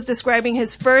where he was describing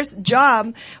his first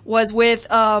job was with,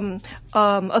 a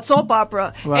soap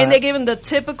opera. Right. And they gave him the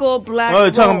typical black role.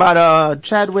 You're talking about,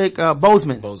 Chadwick,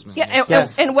 Boseman. Yeah.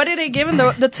 Yes. And what did they give him?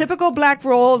 The typical black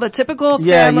role, the typical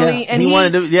family. And he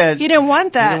didn't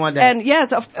want that. And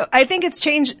yes, I think it's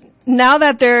changed now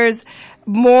that there's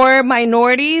more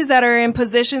minorities that are in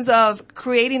positions of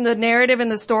creating the narrative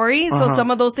and the story. So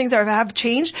some of those things have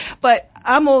changed, but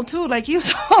I'm old too, like you.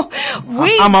 So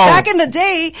back in the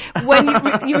day, when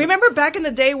you remember back in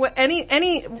the day, when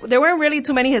there weren't really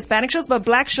too many Hispanic shows, but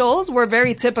black shows were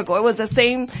very typical. It was the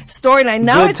same storyline.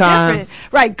 Now it's different.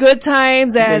 Right. Good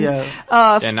Times and,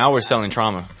 and now we're selling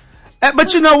trauma.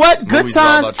 But you know what? Good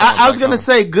Times, I was gonna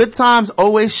say Good Times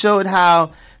always showed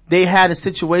how they had a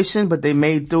situation, but they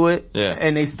made through it,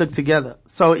 and they stuck together.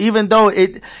 So even though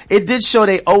it did show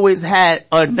they always had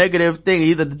a negative thing,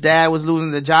 either the dad was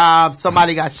losing the job,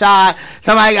 somebody got shot,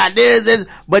 somebody got this,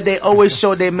 but they always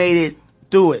showed they made it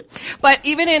through it. But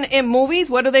even in movies,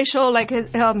 what do they show? Like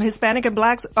Hispanic and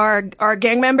blacks are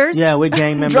gang members. Yeah, we're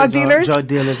gang members, drug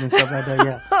dealers and stuff like that.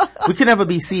 Yeah, we could never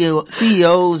be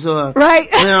CEOs or right.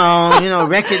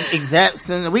 record execs,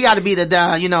 and we got to be meet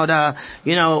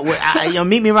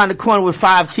me around the corner with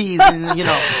 5 keys, and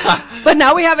But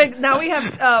now we have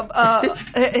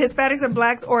Hispanics and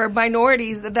blacks or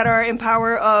minorities that are in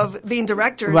power of being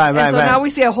directors. Right. Now we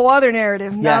see a whole other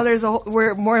narrative. Yes. Now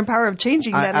we're more in power of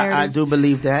changing that narrative. I do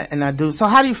believe that, and I do. So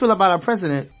how do you feel about our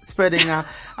president spreading out?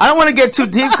 I don't want to get too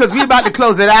deep because we're about to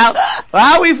close it out. But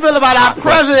how we feel about our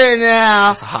president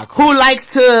now, who likes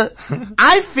to,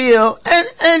 I feel,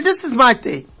 and this is my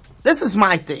thing.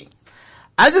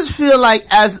 I just feel like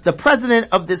as the president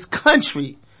of this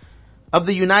country, of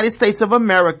the United States of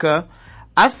America,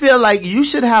 I feel like you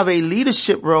should have a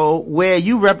leadership role where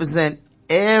you represent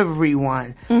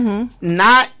everyone.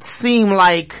 Not seem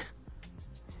like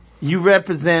you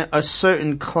represent a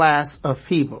certain class of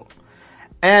people.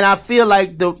 And I feel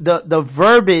like the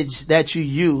verbiage that you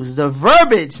use, the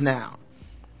verbiage now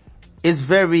is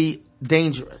very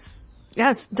dangerous.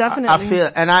 Yes, definitely. I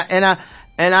feel,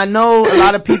 and I know a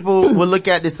lot of people will look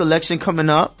at this election coming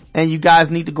up and you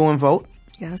guys need to go and vote.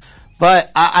 Yes.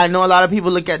 But I know a lot of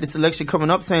people look at this election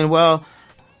coming up saying, well,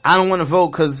 I don't want to vote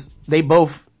because they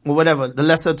both, or whatever, the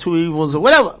lesser of two evils or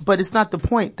whatever. But it's not the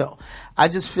point though. I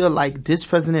just feel like this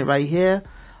president right here,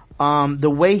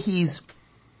 the way he's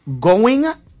going,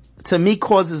 to me,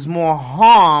 causes more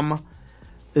harm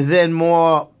than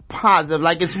more positive.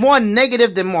 Like, it's more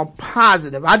negative than more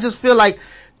positive. I just feel like,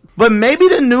 but maybe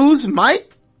the news might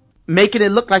making it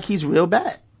look like he's real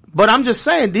bad. But I'm just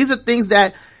saying, these are things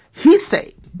that he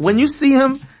say. When you see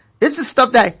him, this is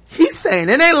stuff that he's saying.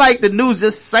 It ain't like the news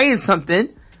just saying something.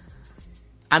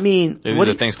 I mean, these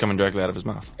are things coming directly out of his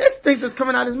mouth. It's things that's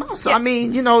coming out of his mouth. So, I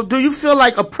mean, you know, do you feel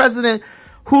like a president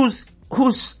who's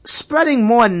spreading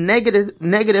more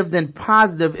negative than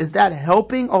positive, is that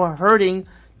helping or hurting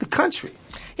the country?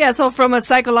 Yeah, so from a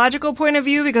psychological point of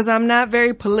view, because I'm not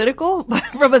very political, but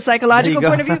from a psychological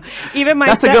point of view, even my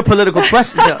That's a good political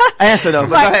question answer though.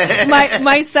 But go ahead.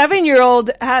 My 7-year-old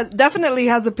definitely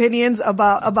has opinions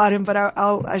about him, but I'm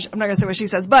not gonna say what she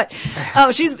says, but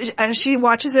she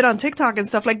watches it on TikTok and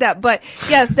stuff like that. But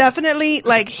yes, definitely,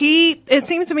 like it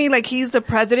seems to me like he's the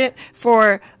president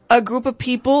for a group of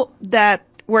people that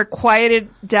were quieted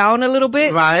down a little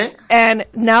bit. Right. And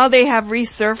now they have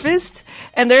resurfaced,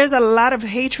 and there's a lot of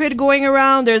hatred going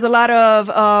around. There's a lot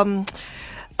of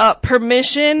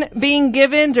permission being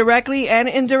given directly and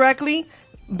indirectly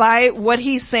by what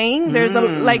he's saying. There's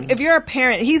like, if you're a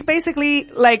parent, he's basically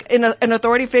like an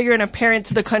authority figure and a parent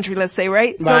to the country, let's say,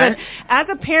 right? So then as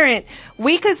a parent,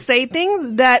 we could say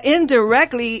things that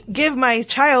indirectly give my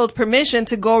child permission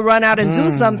to go run out and do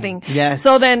something. Yes.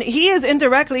 So then he is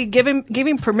indirectly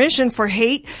giving permission for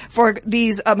hate, for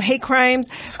these hate crimes.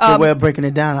 It's a good way of breaking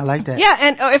it down. I like that. Yeah,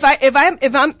 and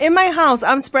if I'm in my house,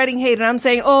 I'm spreading hate and I'm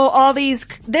saying, oh, all this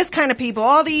kind of people,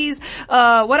 all these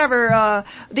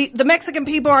the Mexican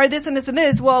people are this and this and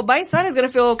this. Well, my son is gonna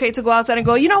feel okay to go outside and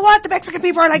go, you know what, the Mexican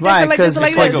people are like this and like this and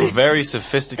like it's this. like a very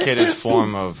sophisticated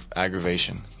form of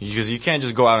aggravation, because you can't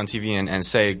just go out on TV and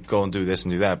say go and do this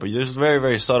and do that. But there's very,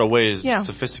 very subtle ways,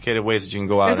 sophisticated ways that you can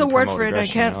go out. There's and a word for it. I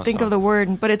can't think of the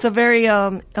word, but it's a very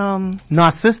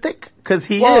narcissistic, because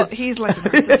he's like a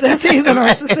narcissist. He's a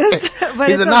narcissist. But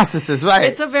he's a narcissist, right?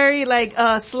 It's a very like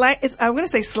I'm gonna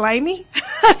say slimy.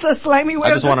 It's a slimy way.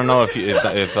 I just want to know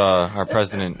if our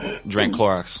president drank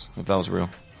Clorox, if that was real.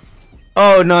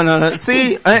 Oh, no.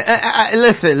 See,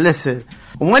 listen.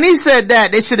 When he said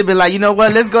that, they should have been like, you know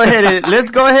what, let's go ahead and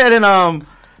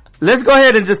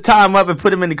just tie him up and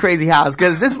put him in the crazy house.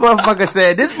 Cause this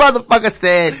motherfucker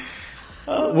said,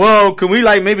 well, can we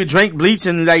like maybe drink bleach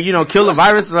and like, you know, kill the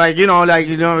virus? Like, you know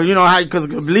how, cause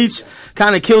bleach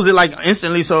kind of kills it like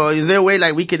instantly. So is there a way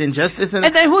like we could ingest this? And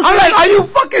then I'm like, are you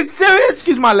fucking serious?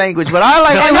 Excuse my language, but I'm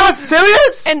like, are you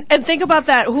serious? And think about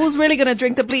that. Who's really gonna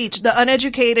drink the bleach? The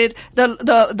uneducated,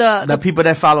 the people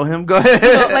that follow him. Go ahead.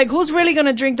 You know, like who's really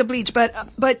gonna drink the bleach?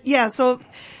 But yeah, so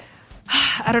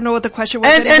I don't know what the question was.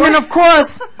 And then of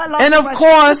course,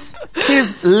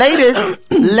 his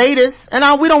latest,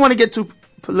 and we don't want to get too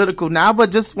political now,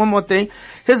 but just one more thing.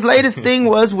 His latest thing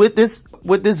was with this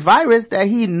virus that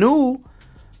he knew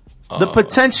the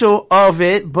potential of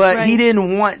it, but he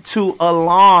didn't want to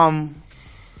alarm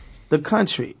the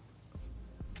country.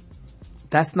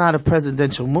 That's not a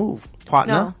presidential move,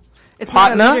 partner. No. It's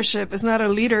not a leadership. It's not a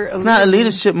leader. It's not a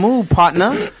leadership move,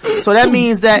 partner. So that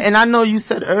means that, and I know you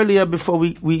said earlier before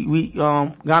we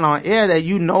got on air that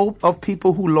you know of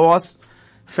people who lost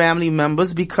family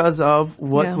members because of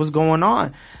what was going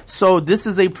on. So this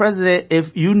is a president,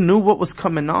 if you knew what was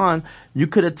coming on, you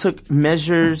could have took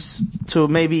measures to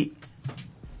maybe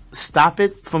stop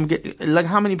it from like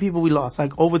how many people we lost?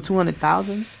 Like over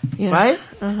 200,000? Right?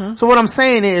 Uh-huh. So what I'm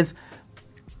saying is,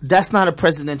 that's not a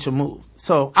presidential move.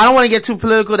 So I don't want to get too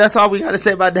political. That's all we got to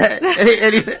say about that.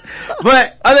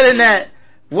 But other than that,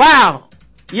 wow.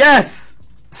 Yes.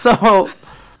 So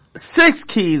 6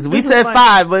 keys. We said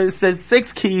 5, but it says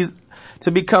 6 keys to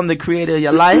become the creator of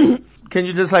your life. Can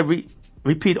you just like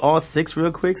repeat all 6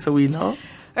 real quick so we know?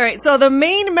 All right. So the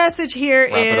main message here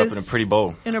Wrap it up in a pretty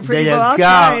bow. I'll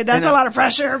try. That's a lot of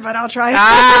pressure, but I'll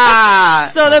try.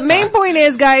 So the main point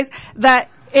is, guys, that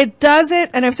It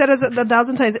doesn't, and I've said it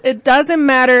 1,000 times, it doesn't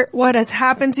matter what has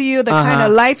happened to you, the kind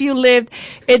of life you lived.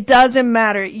 It doesn't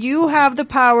matter. You have the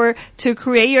power to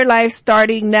create your life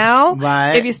starting now.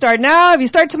 Right. If you start now, if you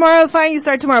start tomorrow, fine, you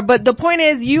start tomorrow. But the point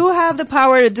is, you have the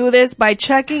power to do this by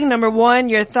checking, number one,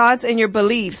 your thoughts and your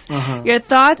beliefs. Your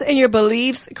thoughts and your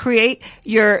beliefs create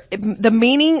the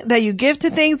meaning that you give to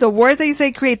things. The words that you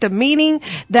say create the meaning.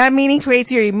 That meaning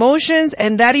creates your emotions,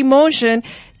 and that emotion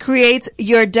creates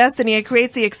your destiny. It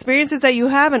creates the experiences that you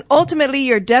have, and ultimately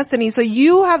your destiny. So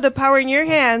you have the power in your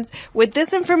hands with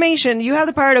this information. You have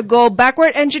the power to go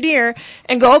backward engineer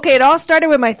and go, okay, it all started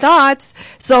with my thoughts.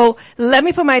 So let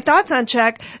me put my thoughts on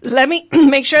check. Let me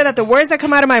make sure that the words that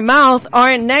come out of my mouth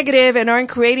aren't negative and aren't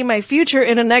creating my future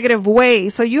in a negative way.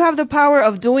 So you have the power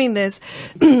of doing this.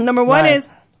 Number one is,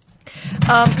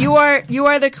 you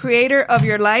are the creator of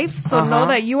your life. So know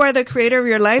that you are the creator of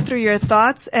your life through your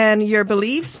thoughts and your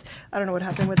beliefs. I don't know what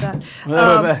happened with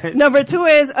that. Number two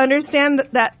is understand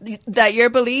that your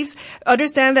beliefs,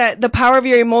 understand that the power of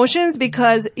your emotions,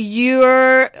 because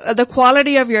the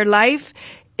quality of your life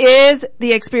is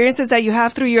the experiences that you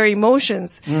have through your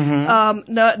emotions.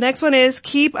 The next one is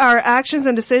keep our actions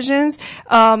and decisions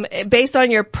based on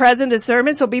your present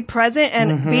discernment. So be present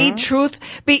and be truth.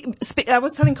 I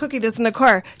was telling Cookie this in the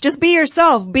car. Just be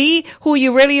yourself. Be who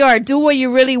you really are. Do what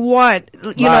you really want.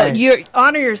 You know,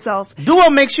 honor yourself. Do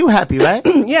what makes you happy, right?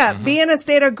 Yeah. Be in a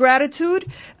state of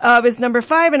gratitude is number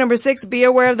 5. And number 6, be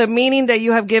aware of the meaning that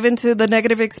you have given to the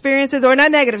negative experiences, or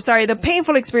not negative, sorry, the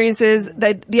painful experiences,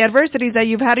 the adversities that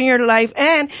you've had in your life,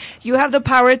 and you have the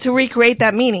power to recreate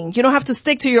that meaning. You don't have to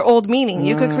stick to your old meaning.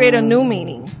 You could create a new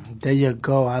meaning. There you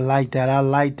go. I like that. I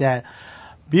like that.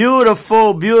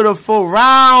 Beautiful, beautiful.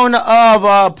 Round of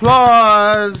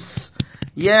applause.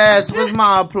 Yes, where's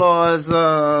my applause?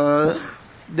 There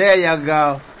you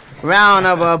go. Round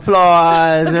of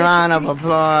applause. Round of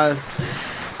applause.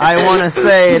 I want to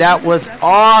say that was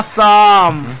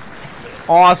awesome.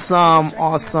 Awesome.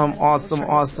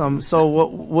 So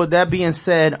with that being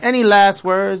said, any last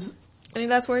words? Any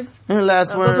last words?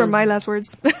 Words? Those were my last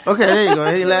words. Okay, there you go.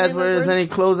 Any last words? Any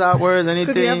closeout words?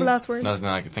 Anything? Could you have a last word? Nothing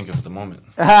I can think of at the moment.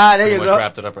 There you go.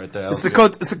 Wrapped it up right there. It's a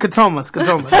Katoma.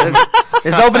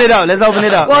 Let's open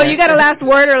it up. Well, you got a last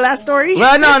word or a last story?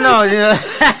 Well, no.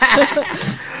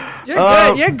 You're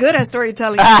good. You're good at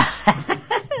storytelling.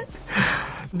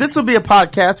 This will be a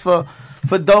podcast for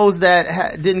those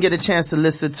that didn't get a chance to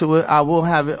listen to it. I will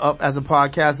have it up as a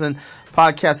podcast, and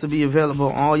podcasts will be available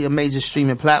on all your major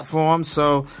streaming platforms.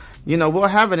 So, we'll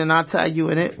have it, and I'll tag you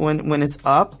in it when it's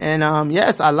up. And,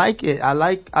 yes, I like it. I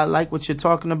like what you're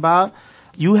talking about.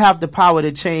 You have the power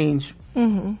to change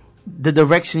the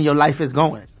direction your life is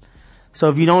going. So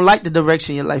if you don't like the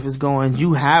direction your life is going,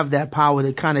 you have that power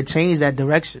to kind of change that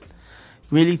direction.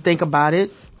 Really think about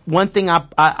it. One thing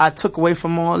I took away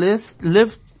from all this,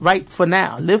 live right for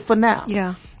now. Live for now.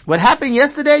 Yeah. What happened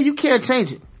yesterday, you can't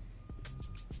change it.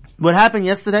 What happened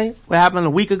yesterday? What happened a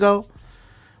week ago?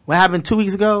 What happened 2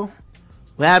 weeks ago?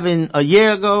 What happened a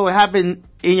year ago? What happened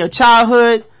in your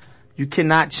childhood? You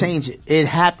cannot change it. It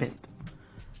happened.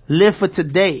 Live for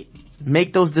today.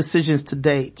 Make those decisions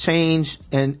today. Change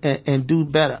and do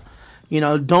better.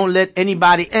 Don't let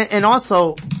anybody, and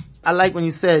also, I like when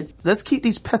you said, let's keep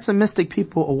these pessimistic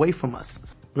people away from us.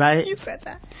 Right? You said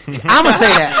that. I'm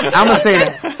gonna say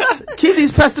that. Keep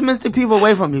these pessimistic people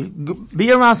away from you.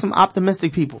 Be around some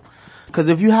optimistic people. Cause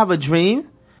if you have a dream,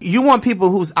 you want people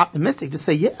who's optimistic to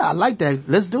say, yeah, I like that.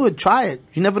 Let's do it. Try it.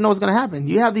 You never know what's gonna happen.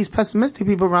 You have these pessimistic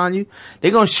people around you.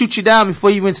 They're gonna shoot you down before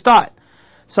you even start.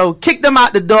 So kick them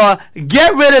out the door.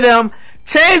 Get rid of them.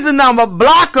 Change the number.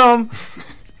 Block them.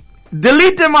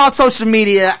 Delete them on social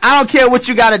media. I don't care what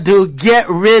you gotta do. Get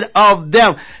rid of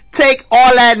them. Take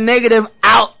all that negative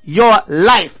out your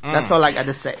life. That's all I got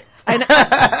to say. Go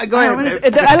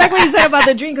ahead. I like what you said about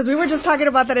the dream, because we were just talking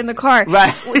about that in the car.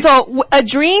 Right. So a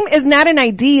dream is not an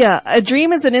idea. A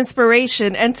dream is an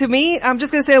inspiration. And to me, I'm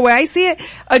just going to say the way I see it,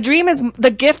 a dream is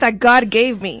the gift that God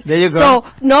gave me. There you go. So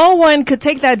no one could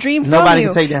take that dream from you. Nobody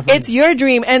can take that from you. It's your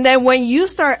dream. And then when you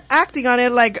start acting on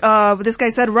it, like this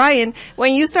guy said, Ryan,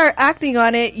 when you start acting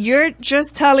on it, you're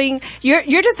just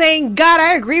saying, God,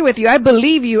 I agree with you. I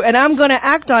believe you, and I'm going to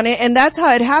act on it. And that's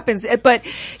how it happens. But,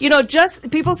 just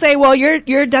people say, say, well,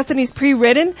 your destiny's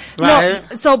pre-written. Right.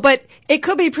 No, so, but it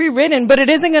could be pre-written, but it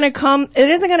isn't going to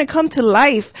come to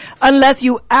life unless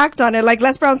you act on it. Like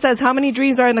Les Brown says, how many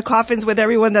dreams are in the coffins with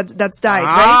everyone that's died,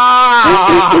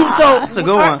 right? So that's a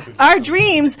good one. Our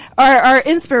dreams are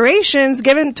inspirations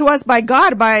given to us by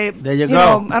God, there you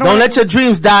go. Don't let your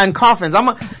dreams die in coffins.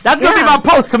 That's gonna be my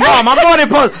post tomorrow. My morning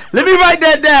post. Let me write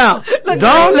that down.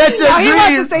 Don't let your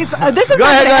dreams. This is go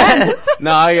ahead.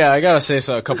 No, I gotta say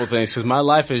a couple things because my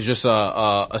life is just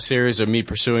a series of me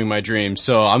pursuing my dreams.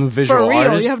 So I'm a visual For real,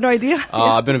 artist. you have no idea.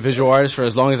 I've been a visual artist for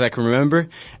as long as I can remember.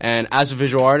 And as a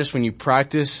visual artist, when you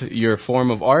practice your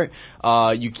form of art,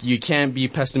 you can't be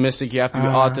pessimistic. You have to be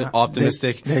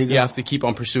optimistic. You have to keep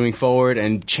on pursuing forward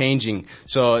and changing.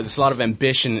 So there's a lot of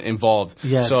ambition involved.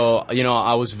 Yes. So,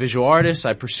 I was a visual artist.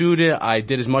 I pursued it. I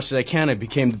did as much as I can. I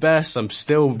became the best. I'm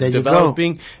still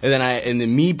developing. And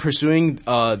then me pursuing,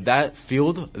 that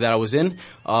field that I was in,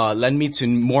 led me to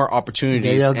more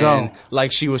opportunities. There you go. And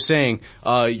like she was saying,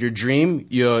 your dream,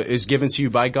 is given to you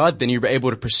by God. Then you're able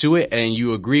to pursue it and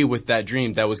you agree with that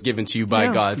dream that was given to you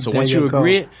by God. So There once you you go.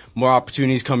 agree it, more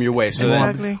opportunities come your way. So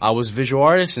Exactly. then I was a visual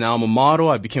artist and now I'm a model.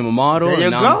 I became a model There you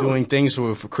and now I'm go. doing things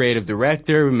with a creative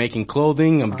director, making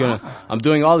clothing. I'm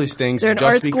doing all these things They're in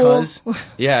just art because, school.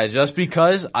 just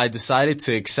because I decided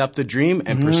to accept the dream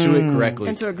and pursue it correctly.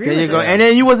 And to agree There with you go. it. And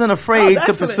then you wasn't afraid to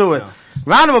excellent. pursue it.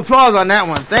 Round of applause on that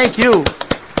one. Thank you.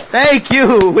 Thank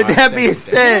you. With that being I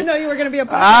said. didn't know you were going to be a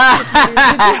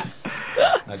podcast.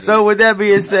 So with that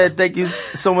being said, thank you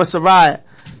so much, Soraya.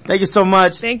 Thank you so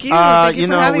much. Thank you. Thank you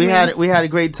for having me. we had a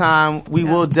great time. We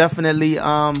will definitely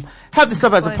have this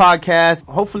stuff as a podcast.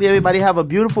 Hopefully everybody have a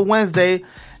beautiful Wednesday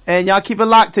and y'all keep it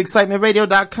locked to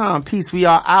excitementradio.com. Peace. We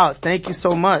are out. Thank you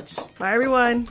so much. Bye, everyone.